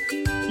fryer?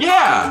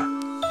 Yeah.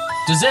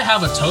 Does it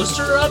have a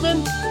toaster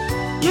oven?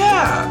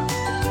 Yeah.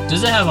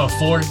 Does it have a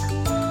fork?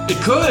 It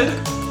could.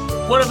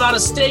 What about a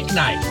steak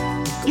knife?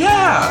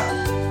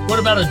 Yeah. What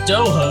about a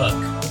dough hook?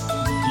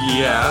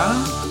 Yeah.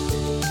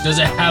 Does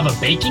it have a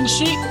baking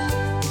sheet?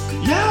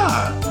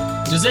 Yeah.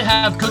 Does it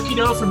have cookie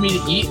dough for me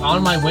to eat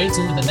on my way to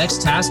the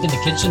next task in the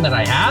kitchen that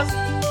I have?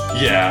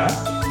 Yeah.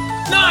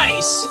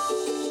 Nice!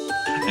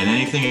 And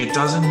anything it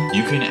doesn't,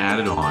 you can add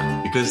it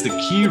on, because the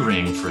key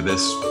ring for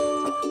this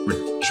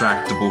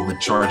retractable,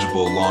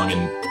 rechargeable, long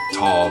and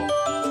tall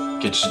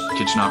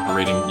kitchen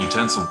operating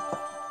utensil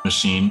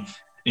machine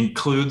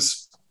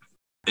includes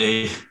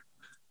a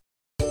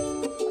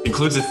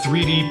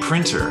 3D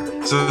printer,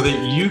 so that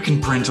you can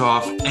print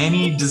off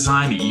any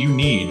design that you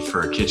need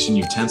for a kitchen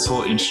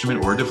utensil,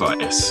 instrument, or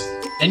device.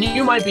 And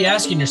you might be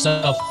asking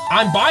yourself,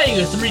 I'm buying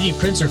a 3D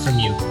printer from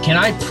you. Can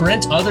I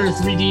print other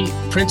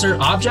 3D printer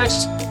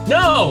objects?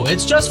 No,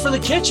 it's just for the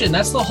kitchen.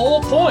 That's the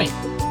whole point.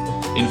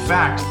 In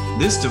fact,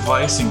 this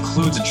device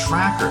includes a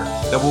tracker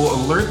that will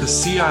alert the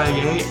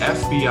CIA,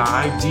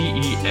 FBI,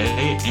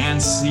 DEA,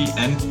 and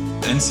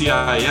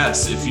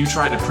NCIS if you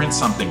try to print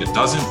something that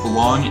doesn't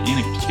belong in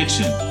a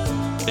kitchen,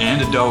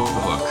 and a dough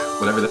hook,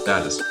 whatever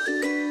that is.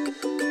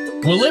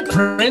 Will it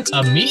print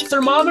a meat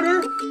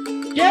thermometer?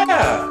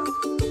 Yeah.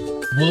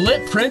 Will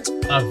it print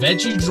a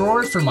veggie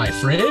drawer for my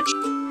fridge?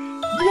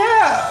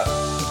 Yeah.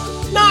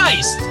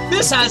 Nice!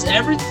 This has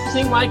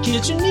everything my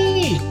kitchen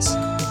needs.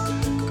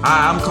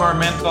 Hi, I'm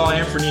Carmenthal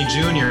Anthony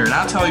Jr. and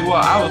I'll tell you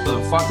what, I was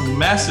a fucking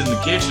mess in the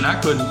kitchen.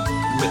 I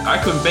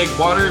couldn't bake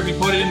water if you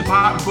put it in the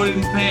pot and put it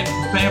in the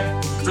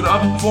pan for the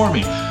oven for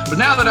me. But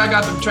now that I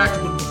got the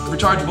retractable,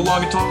 rechargeable,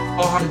 long and tall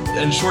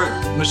and short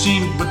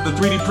machine with the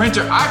 3D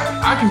printer,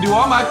 I can do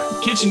all my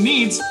kitchen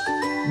needs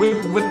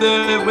with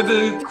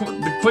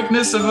the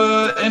quickness of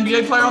a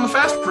NBA player on the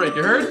fast break.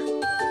 You heard?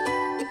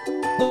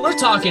 We're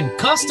talking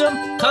custom.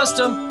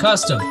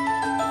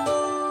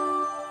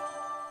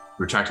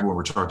 Retractable,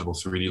 rechargeable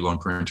 3D long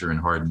printer and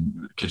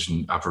hardened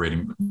kitchen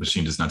operating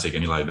machine does not take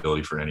any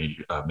liability for any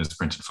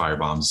misprinted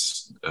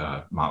firebombs,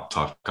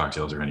 Molotov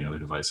cocktails, or any other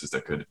devices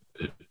that could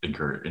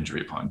incur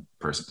injury upon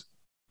persons.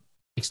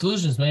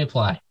 Exclusions may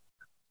apply.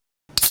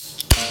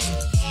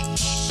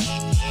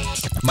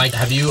 Mike,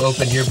 have you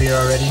opened your beer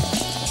already?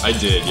 I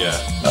did, yeah.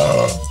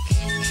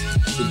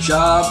 Good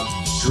job,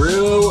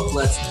 Drew.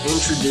 Let's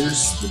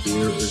introduce the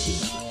beer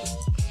review.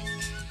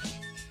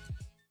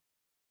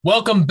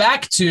 Welcome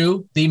back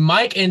to the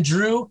Mike and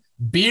Drew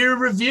beer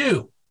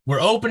review.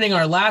 We're opening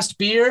our last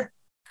beer,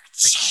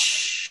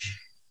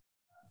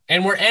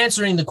 and we're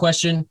answering the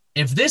question,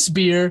 if this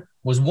beer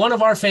was one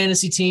of our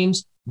fantasy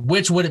teams,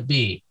 which would it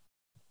be?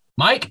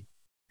 Mike?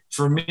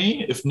 For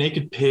me, if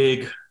Naked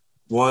Pig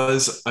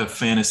was a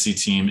fantasy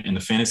team in the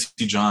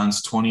Fantasy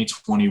Johns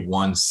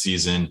 2021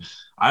 season,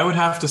 I would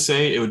have to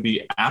say it would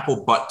be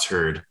Apple Butt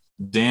Turd,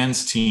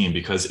 Dan's team,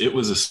 because it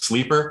was a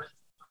sleeper.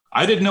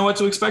 I didn't know what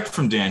to expect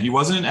from Dan. He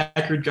wasn't an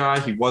Eckerd guy.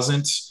 He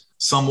wasn't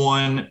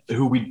someone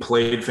who we'd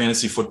played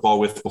fantasy football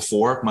with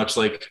before, much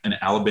like an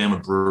Alabama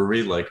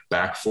brewery, like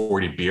Back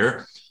 40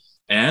 beer.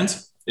 And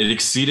it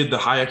exceeded the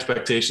high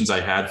expectations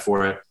I had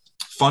for it.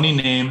 Funny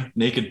name,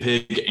 Naked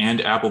Pig and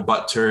Apple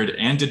Butt Turd,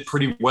 and did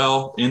pretty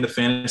well in the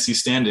fantasy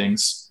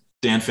standings.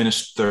 Dan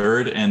finished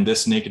third, and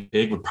this Naked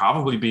Pig would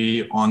probably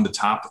be on the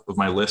top of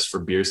my list for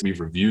beers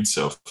we've reviewed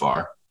so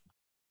far.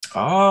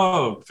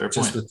 Oh, fair point.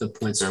 Just with the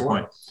points. Fair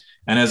point.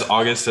 And as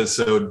August has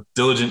so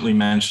diligently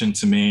mentioned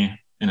to me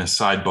in a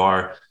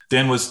sidebar,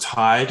 Dan was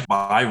tied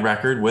by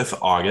record with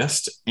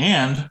August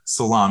and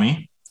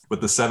Salami with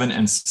the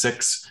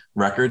 7-6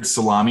 record.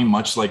 Salami,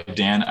 much like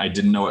Dan, I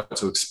didn't know what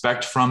to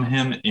expect from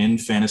him in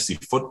fantasy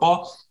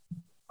football.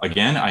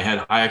 Again, I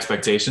had high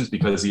expectations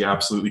because he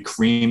absolutely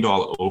creamed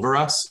all over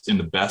us in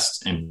the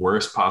best and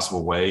worst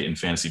possible way in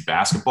fantasy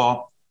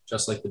basketball.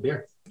 Just like the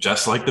beer.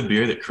 Just like the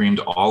beer that creamed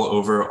all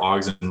over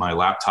Augs in my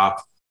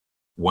laptop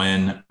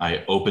when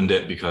I opened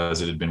it,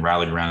 because it had been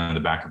rallied around in the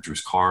back of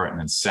Drew's car and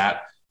then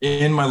sat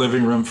in my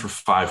living room for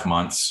 5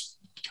 months.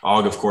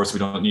 Og, of course, we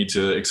don't need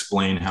to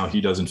explain how he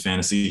does in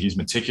fantasy. He's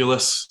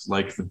meticulous,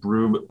 like the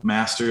brew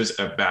masters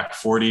at Back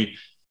 40.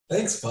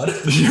 Thanks, bud.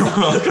 You're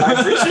welcome. I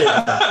appreciate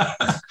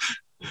that.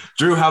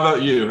 Drew, how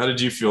about you? How did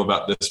you feel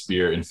about this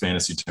beer in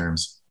fantasy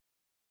terms?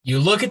 You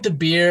look at the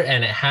beer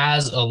and it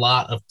has a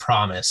lot of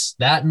promise.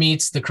 That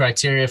meets the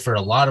criteria for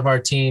a lot of our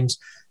teams.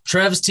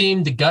 Trev's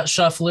team, the Gut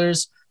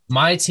Shufflers.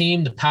 My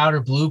team, the Powder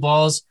Blue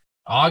Balls.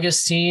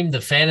 August's team,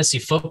 the Fantasy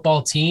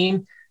Football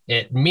team.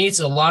 It meets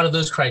a lot of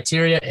those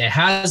criteria. It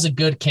has a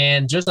good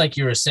can, just like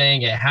you were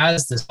saying. It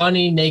has this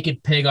funny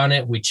Naked Pig on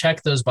it. We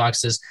check those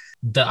boxes.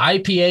 The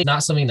IPA,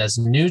 not something that's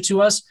new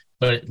to us,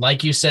 but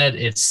like you said,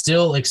 it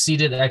still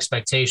exceeded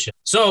expectation.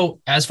 So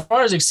as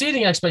far as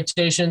exceeding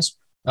expectations,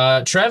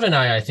 Trev and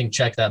I think,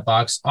 check that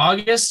box.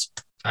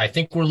 August, I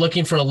think we're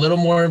looking for a little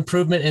more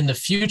improvement in the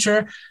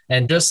future.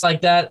 And just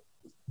like that,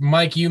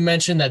 Mike, you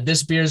mentioned that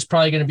this beer is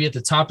probably going to be at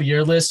the top of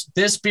your list.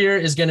 This beer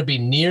is going to be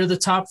near the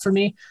top for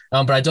me,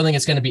 but I don't think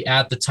it's going to be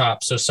at the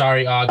top. So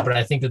sorry, Og, but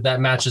I think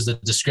that matches the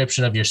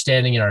description of your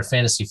standing in our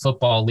fantasy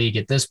football league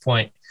at this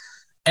point.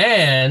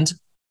 And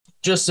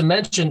just to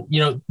mention,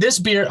 this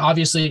beer,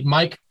 obviously,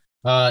 Mike,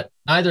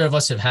 neither of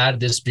us have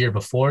had this beer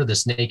before,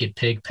 this Naked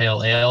Pig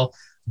Pale Ale.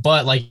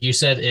 But like you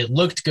said, it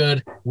looked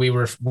good.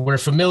 We're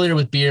familiar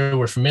with beer.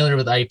 We're familiar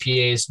with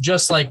IPAs,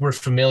 just like we're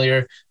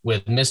familiar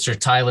with Mr.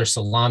 Tyler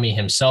Salami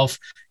himself.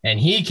 And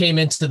he came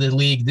into the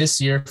league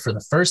this year for the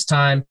first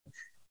time.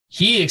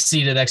 He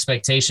exceeded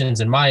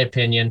expectations, in my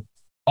opinion,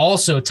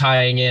 also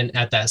tying in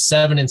at that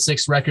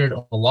 7-6 record,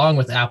 along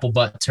with Apple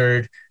Butt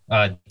Turd,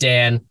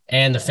 Dan,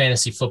 and the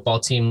fantasy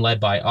football team led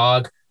by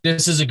Og.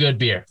 This is a good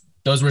beer.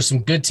 Those were some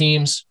good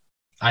teams.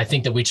 I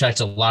think that we checked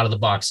a lot of the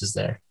boxes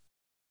there.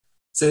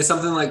 Say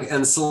something like,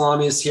 and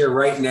Salami is here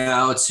right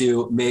now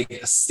to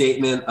make a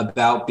statement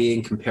about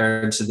being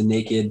compared to the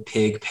Naked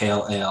Pig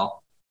Pale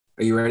Ale.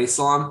 Are you ready,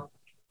 Salam?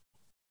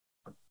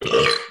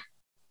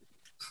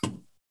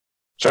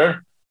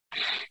 Sure.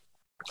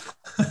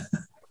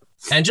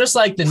 And just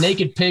like the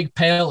Naked Pig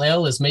Pale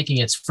Ale is making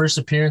its first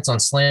appearance on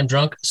Slam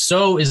Drunk,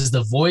 so is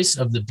the voice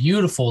of the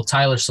beautiful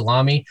Tyler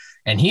Salami.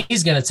 And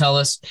he's going to tell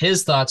us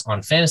his thoughts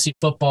on fantasy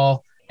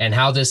football and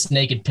how this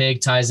Naked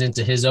Pig ties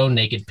into his own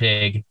Naked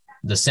Pig,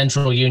 the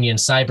Central Union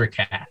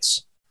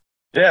Cybercats.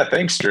 Yeah,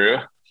 thanks, Drew.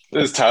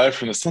 This is Tyler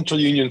from the Central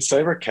Union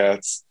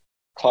Cybercats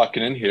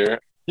clocking in here.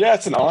 Yeah,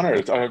 it's an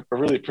honor. I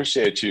really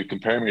appreciate you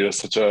comparing me to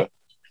such a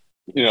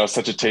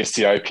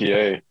tasty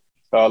IPA.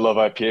 I love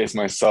IPAs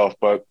myself,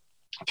 but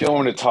if you don't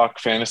want to talk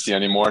fantasy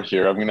anymore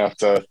here, I'm going to have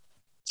to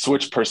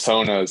switch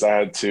personas. I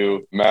had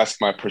to mask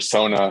my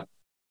persona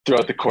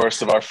throughout the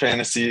course of our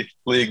fantasy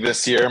league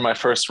this year. My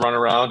first run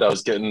around, I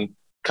was getting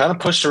kind of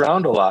pushed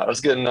around a lot. I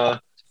was getting,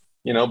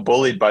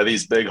 bullied by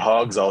these big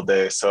hogs all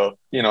day. So,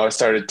 I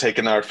started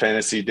taking our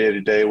fantasy day to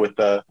day with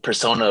the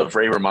persona of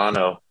Ray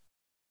Romano.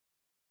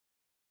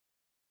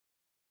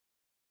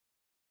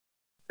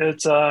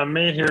 It's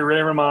me here,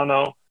 Ray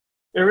Romano.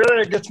 It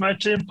really gets my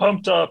team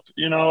pumped up.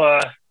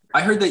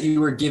 I heard that you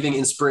were giving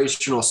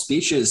inspirational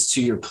speeches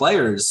to your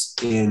players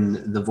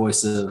in the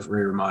voice of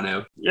Ray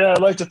Romano. Yeah,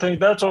 I'd like to think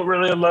that's what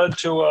really led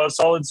to a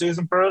solid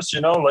season for us.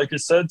 Like you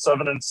said,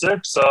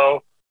 7-6.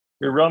 So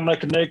we run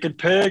like a naked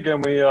pig,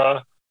 and we,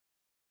 I'm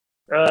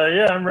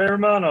Ray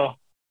Romano.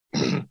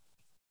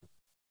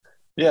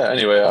 Yeah.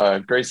 Anyway,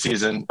 great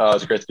season. It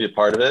was great to be a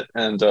part of it,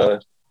 and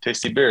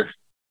tasty beer.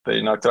 They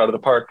knocked it out of the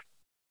park.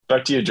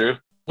 Back to you, Drew.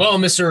 Well,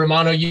 Mr.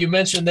 Romano, you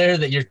mentioned there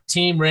that your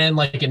team ran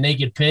like a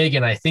naked pig,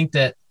 and I think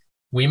that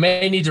we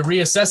may need to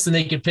reassess the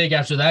naked pig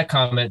after that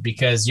comment,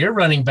 because your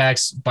running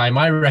backs, by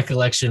my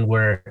recollection,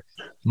 were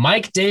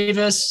Mike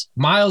Davis,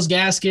 Myles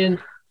Gaskin,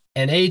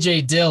 and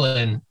A.J.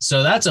 Dillon.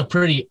 So that's a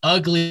pretty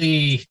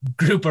ugly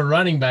group of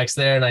running backs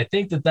there, and I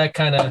think that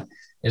kind of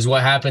is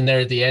what happened there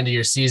at the end of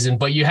your season.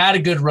 But you had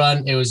a good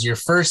run. It was your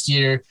first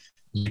year.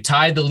 You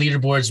tied the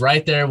leaderboards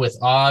right there with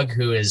Og,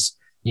 who is,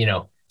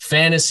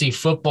 fantasy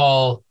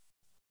football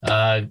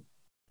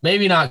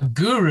maybe not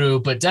guru,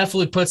 but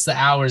definitely puts the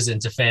hours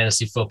into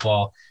fantasy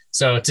football.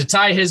 So to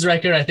tie his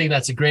record, I think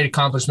that's a great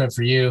accomplishment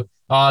for you.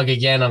 Og,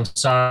 again, I'm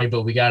sorry,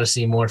 but we got to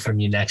see more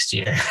from you next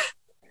year.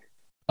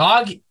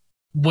 Og,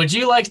 would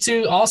you like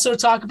to also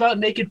talk about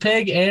Naked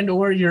Pig and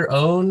or your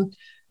own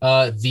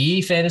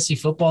the fantasy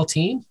football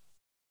team?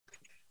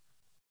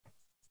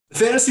 The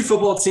fantasy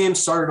football team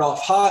started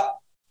off hot,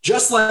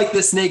 just like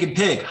this Naked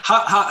Pig.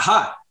 Hot, hot,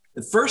 hot.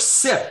 The first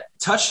sip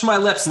touched my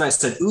lips, and I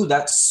said, ooh,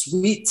 that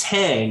sweet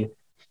tang.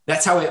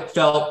 That's how it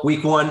felt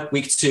week 1,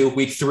 week 2,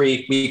 week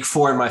 3, week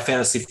 4 in my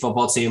fantasy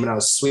football team, and I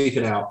was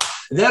sweeping out.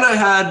 Then I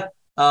had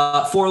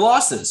 4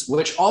 losses,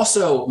 which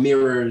also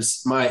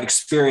mirrors my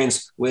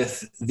experience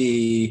with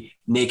the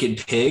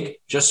Naked Pig.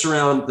 Just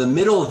around the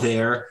middle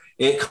there,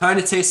 it kind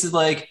of tasted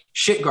like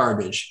shit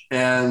garbage,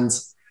 and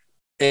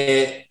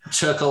it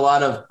took a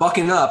lot of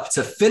bucking up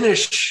to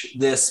finish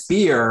this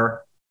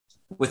beer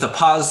with a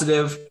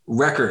positive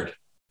record.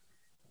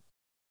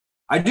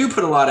 I do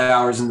put a lot of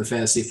hours into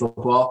fantasy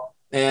football,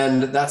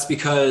 and that's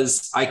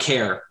because I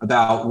care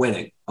about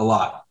winning a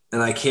lot,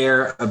 and I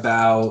care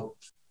about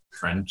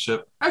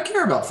friendship.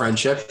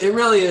 It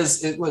really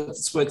is.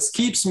 It's what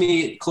keeps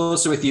me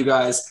closer with you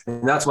guys,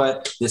 and that's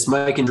what this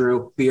Mike and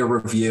Drew beer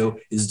review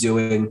is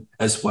doing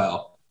as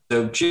well.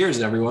 So cheers,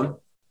 everyone.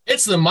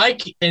 It's the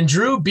Mike and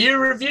Drew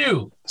beer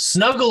review.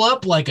 Snuggle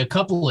up like a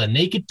couple of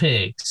naked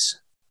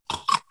pigs.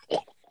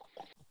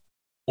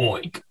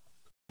 Oink.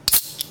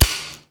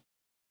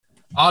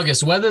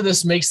 August, whether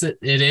this makes it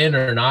in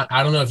or not,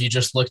 I don't know if you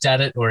just looked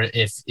at it or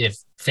if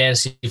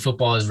fantasy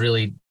football is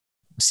really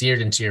seared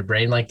into your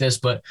brain like this,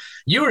 but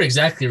you were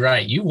exactly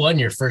right. You won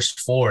your first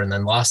 4 and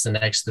then lost the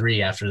next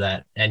 3 after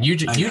that. And you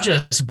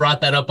just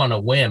brought that up on a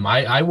whim.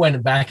 I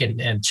went back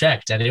and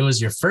checked, and it was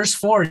your first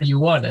 4 you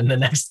won, and the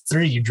next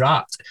 3 you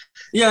dropped.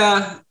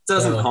 Yeah, it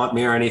doesn't haunt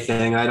me or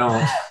anything. I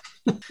don't.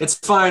 It's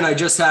fine. I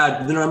just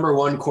had the number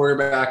 1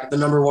 quarterback, the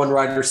number 1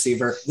 wide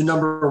receiver, the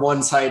number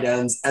 1 tight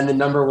ends, and the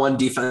number 1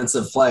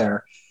 defensive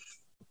player.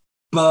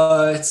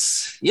 But,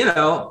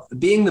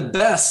 being the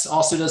best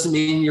also doesn't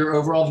mean you're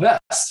overall the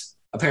best,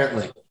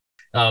 apparently.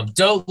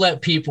 Don't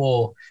let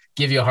people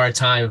give you a hard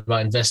time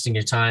about investing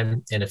your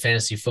time in a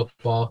fantasy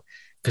football,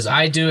 because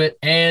I do it,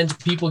 and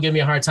people give me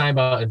a hard time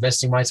about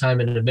investing my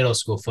time in a middle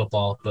school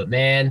football. But,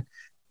 man,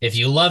 if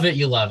you love it,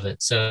 you love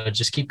it. So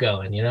just keep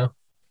going,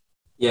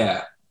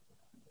 Yeah.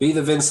 Be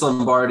the Vince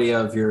Lombardi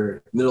of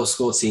your middle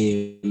school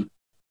team.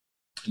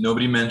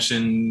 Nobody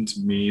mentioned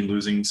me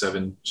losing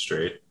 7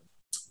 straight,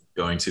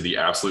 going to the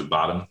absolute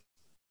bottom,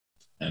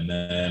 and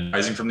then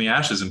rising from the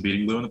ashes and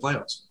beating Lou in the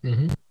playoffs.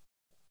 Mm-hmm.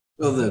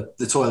 Well,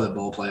 the toilet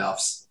bowl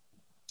playoffs.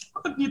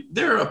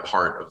 They're a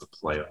part of the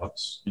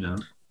playoffs,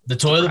 The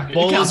toilet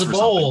bowl is a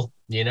bowl,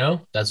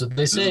 That's what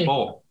they say. It's a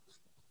bowl.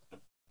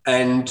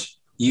 And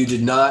you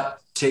did not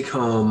take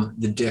home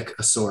the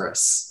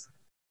Dickosaurus.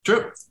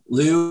 True.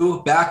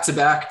 Lou,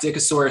 back-to-back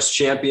Dickosaurus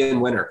champion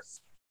winner.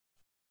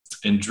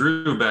 And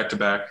Drew,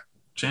 back-to-back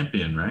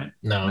champion, right?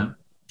 No.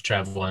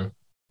 Trev won.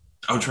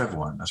 Oh, Trev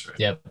won. That's right.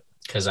 Yep,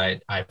 because I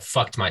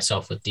fucked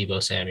myself with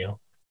Deebo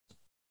Samuel.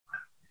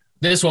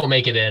 This won't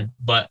make it in,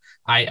 but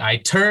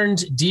I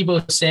turned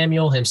Deebo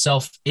Samuel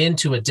himself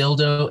into a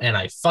dildo, and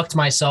I fucked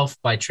myself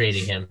by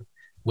trading him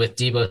with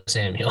Deebo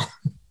Samuel.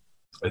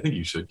 I think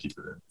you should keep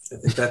it in. I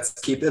think that's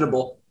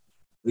keep-itable.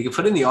 We can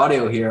put in the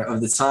audio here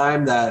of the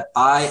time that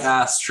I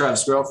asked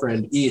Trev's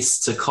girlfriend,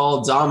 East, to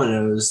call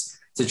Domino's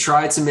to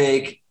try to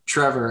make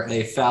Trevor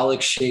a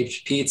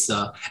phallic-shaped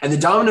pizza. And the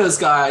Domino's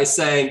guy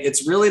saying,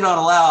 it's really not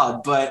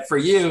allowed, but for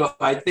you,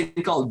 I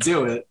think I'll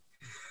do it.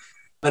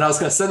 And I was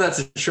going to send that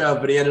to Trev,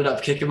 but he ended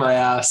up kicking my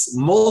ass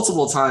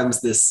multiple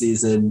times this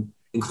season,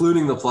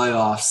 including the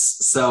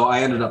playoffs. So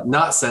I ended up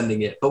not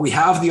sending it. But we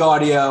have the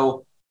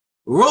audio.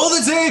 Roll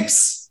the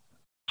tapes!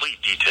 Complete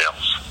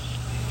details.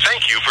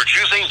 Thank you for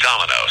choosing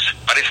Domino's.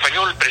 Para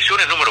español,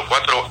 presione número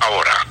 4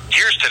 ahora.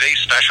 Here's today's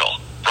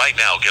special. Right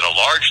now, get a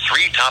large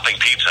 3-topping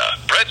pizza,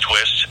 bread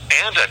twists,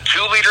 and a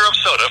 2-liter of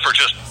soda for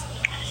just...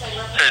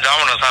 Hey,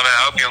 Domino's, how may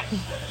I help you?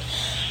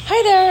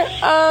 Hi there.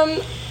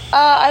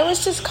 I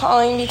was just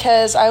calling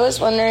because I was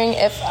wondering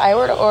if I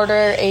were to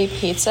order a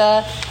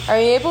pizza, are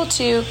you able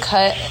to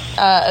cut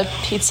a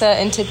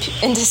pizza into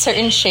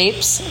certain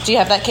shapes? Do you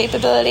have that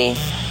capability?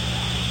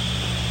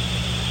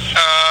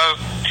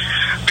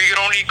 We can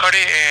only cut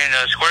it in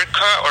a square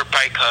cut or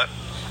pie cut.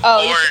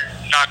 Oh, or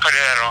not cut it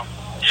at all.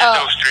 Just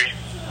those 3.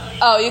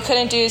 Oh, you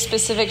couldn't do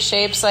specific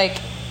shapes,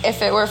 like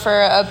if it were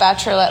for a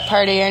bachelorette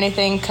party or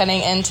anything,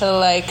 cutting into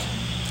like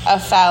a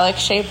phallic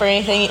shape or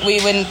anything, we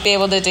wouldn't be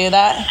able to do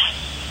that?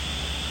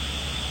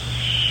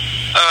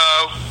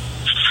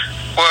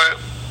 Well,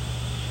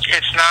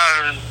 it's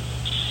not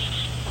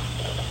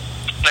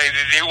like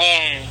they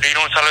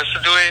don't tell us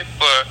to do it,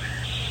 but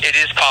it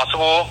is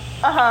possible.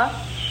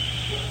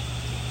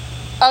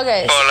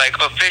 Okay. But like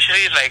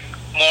officially, like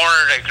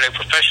more like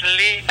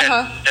professionally,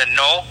 then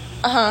no.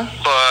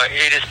 But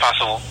it is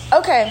possible.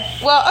 Okay.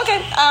 Well,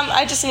 okay.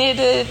 I just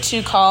needed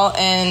to call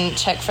and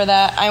check for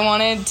that. I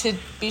wanted to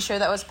be sure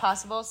that was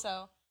possible,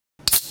 so.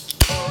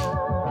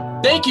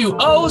 Thank you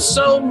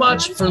so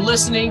much for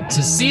listening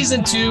to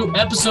Season 2,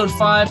 Episode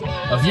 5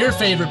 of your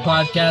favorite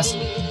podcast,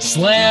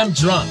 Slam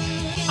Drunk.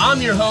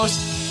 I'm your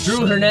host,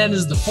 Drew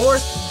Hernandez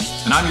IV.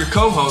 And I'm your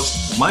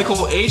co-host,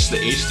 Michael H. The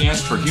H stands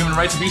for Human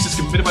Rights Abuses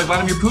Committed by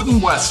Vladimir Putin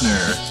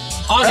Wessner.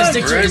 August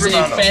Dichter is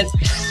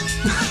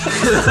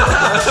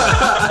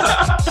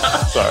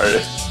Sorry.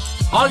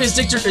 August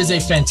Dichter is a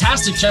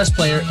fantastic chess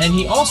player, and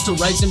he also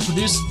writes and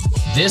produces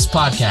this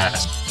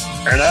podcast.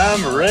 And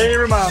I'm Ray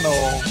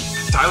Romano.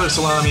 Tyler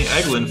Salami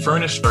Eglin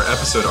furnished our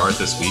episode art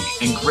this week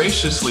and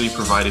graciously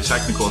provided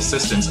technical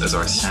assistance as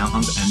our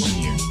sound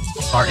engineer.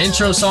 Our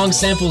intro song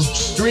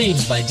samples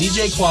Dreams by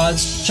DJ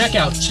Quads. Check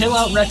out Chill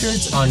Out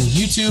Records on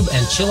YouTube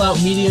and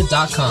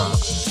chilloutmedia.com.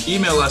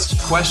 Email us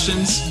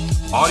questions,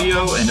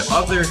 audio, and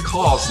other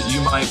calls that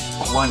you might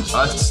want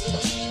us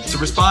to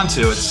respond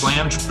to at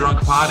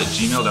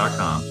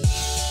slamdrunkpod@gmail.com.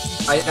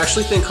 I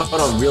actually think,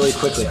 hold on really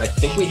quickly, I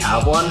think we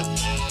have one,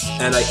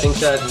 and I think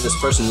that this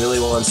person really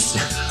wants to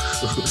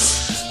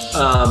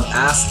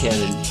ask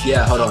Cannon.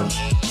 Yeah, hold on.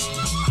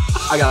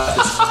 I got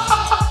this.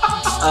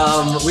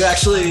 We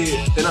actually,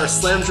 in our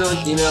Slam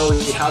Drunk email,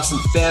 we have some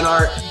fan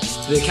art.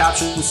 The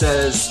caption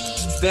says,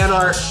 fan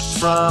art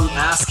from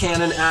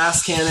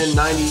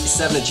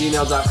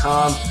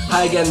AskCannon97@gmail.com.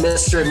 Hi again,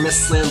 Mr. and Miss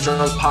Slam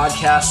Drunk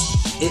Podcast.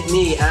 It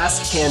me,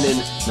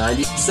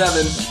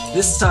 AskCannon97.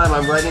 This time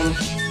I'm writing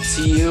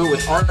to you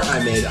with art I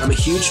made. I'm a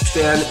huge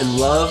fan and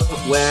love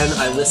when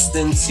I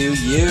listen to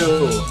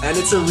you. And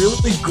it's a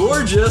really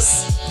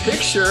gorgeous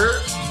picture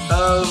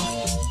of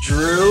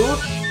Drew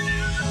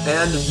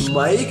and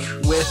Mike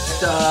with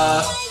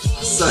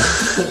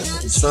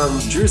some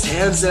Drew's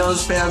hands down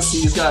his pants.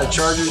 He's got a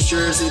Chargers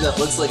jersey that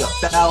looks like a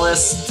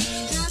phallus.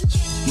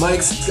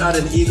 Mike's got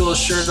an Eagles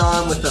shirt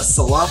on with a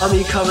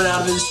salami coming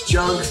out of his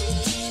junk.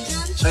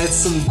 It's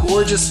some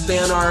gorgeous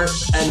fan art,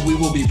 and we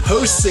will be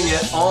posting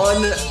it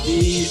on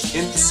the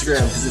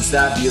Instagram because it's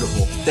that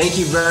beautiful. Thank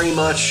you very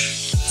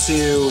much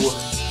to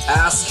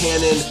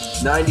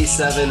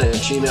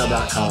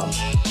AskCannon97@gmail.com.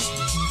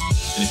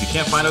 And if you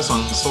can't find us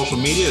on social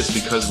media, it's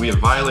because we have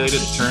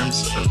violated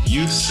terms of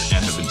use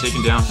and have been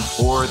taken down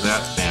for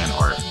that fan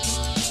art.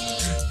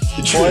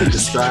 Drew,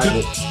 describe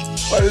it.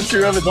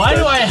 Why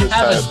do I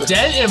have a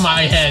dent in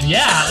my head?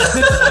 Yeah.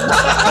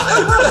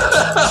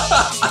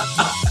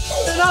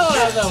 I don't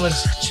have that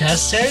much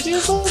chest hair,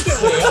 dude. Look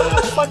at me. I'm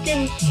a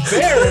fucking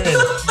Baron.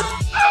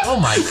 Oh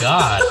my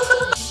god.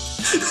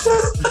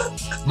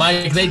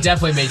 Mike, they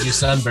definitely made you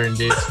sunburn,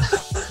 dude.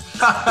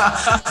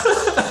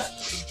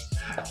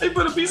 They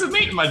put a piece of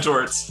meat in my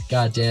jorts.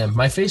 God damn.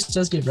 My face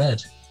does get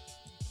red.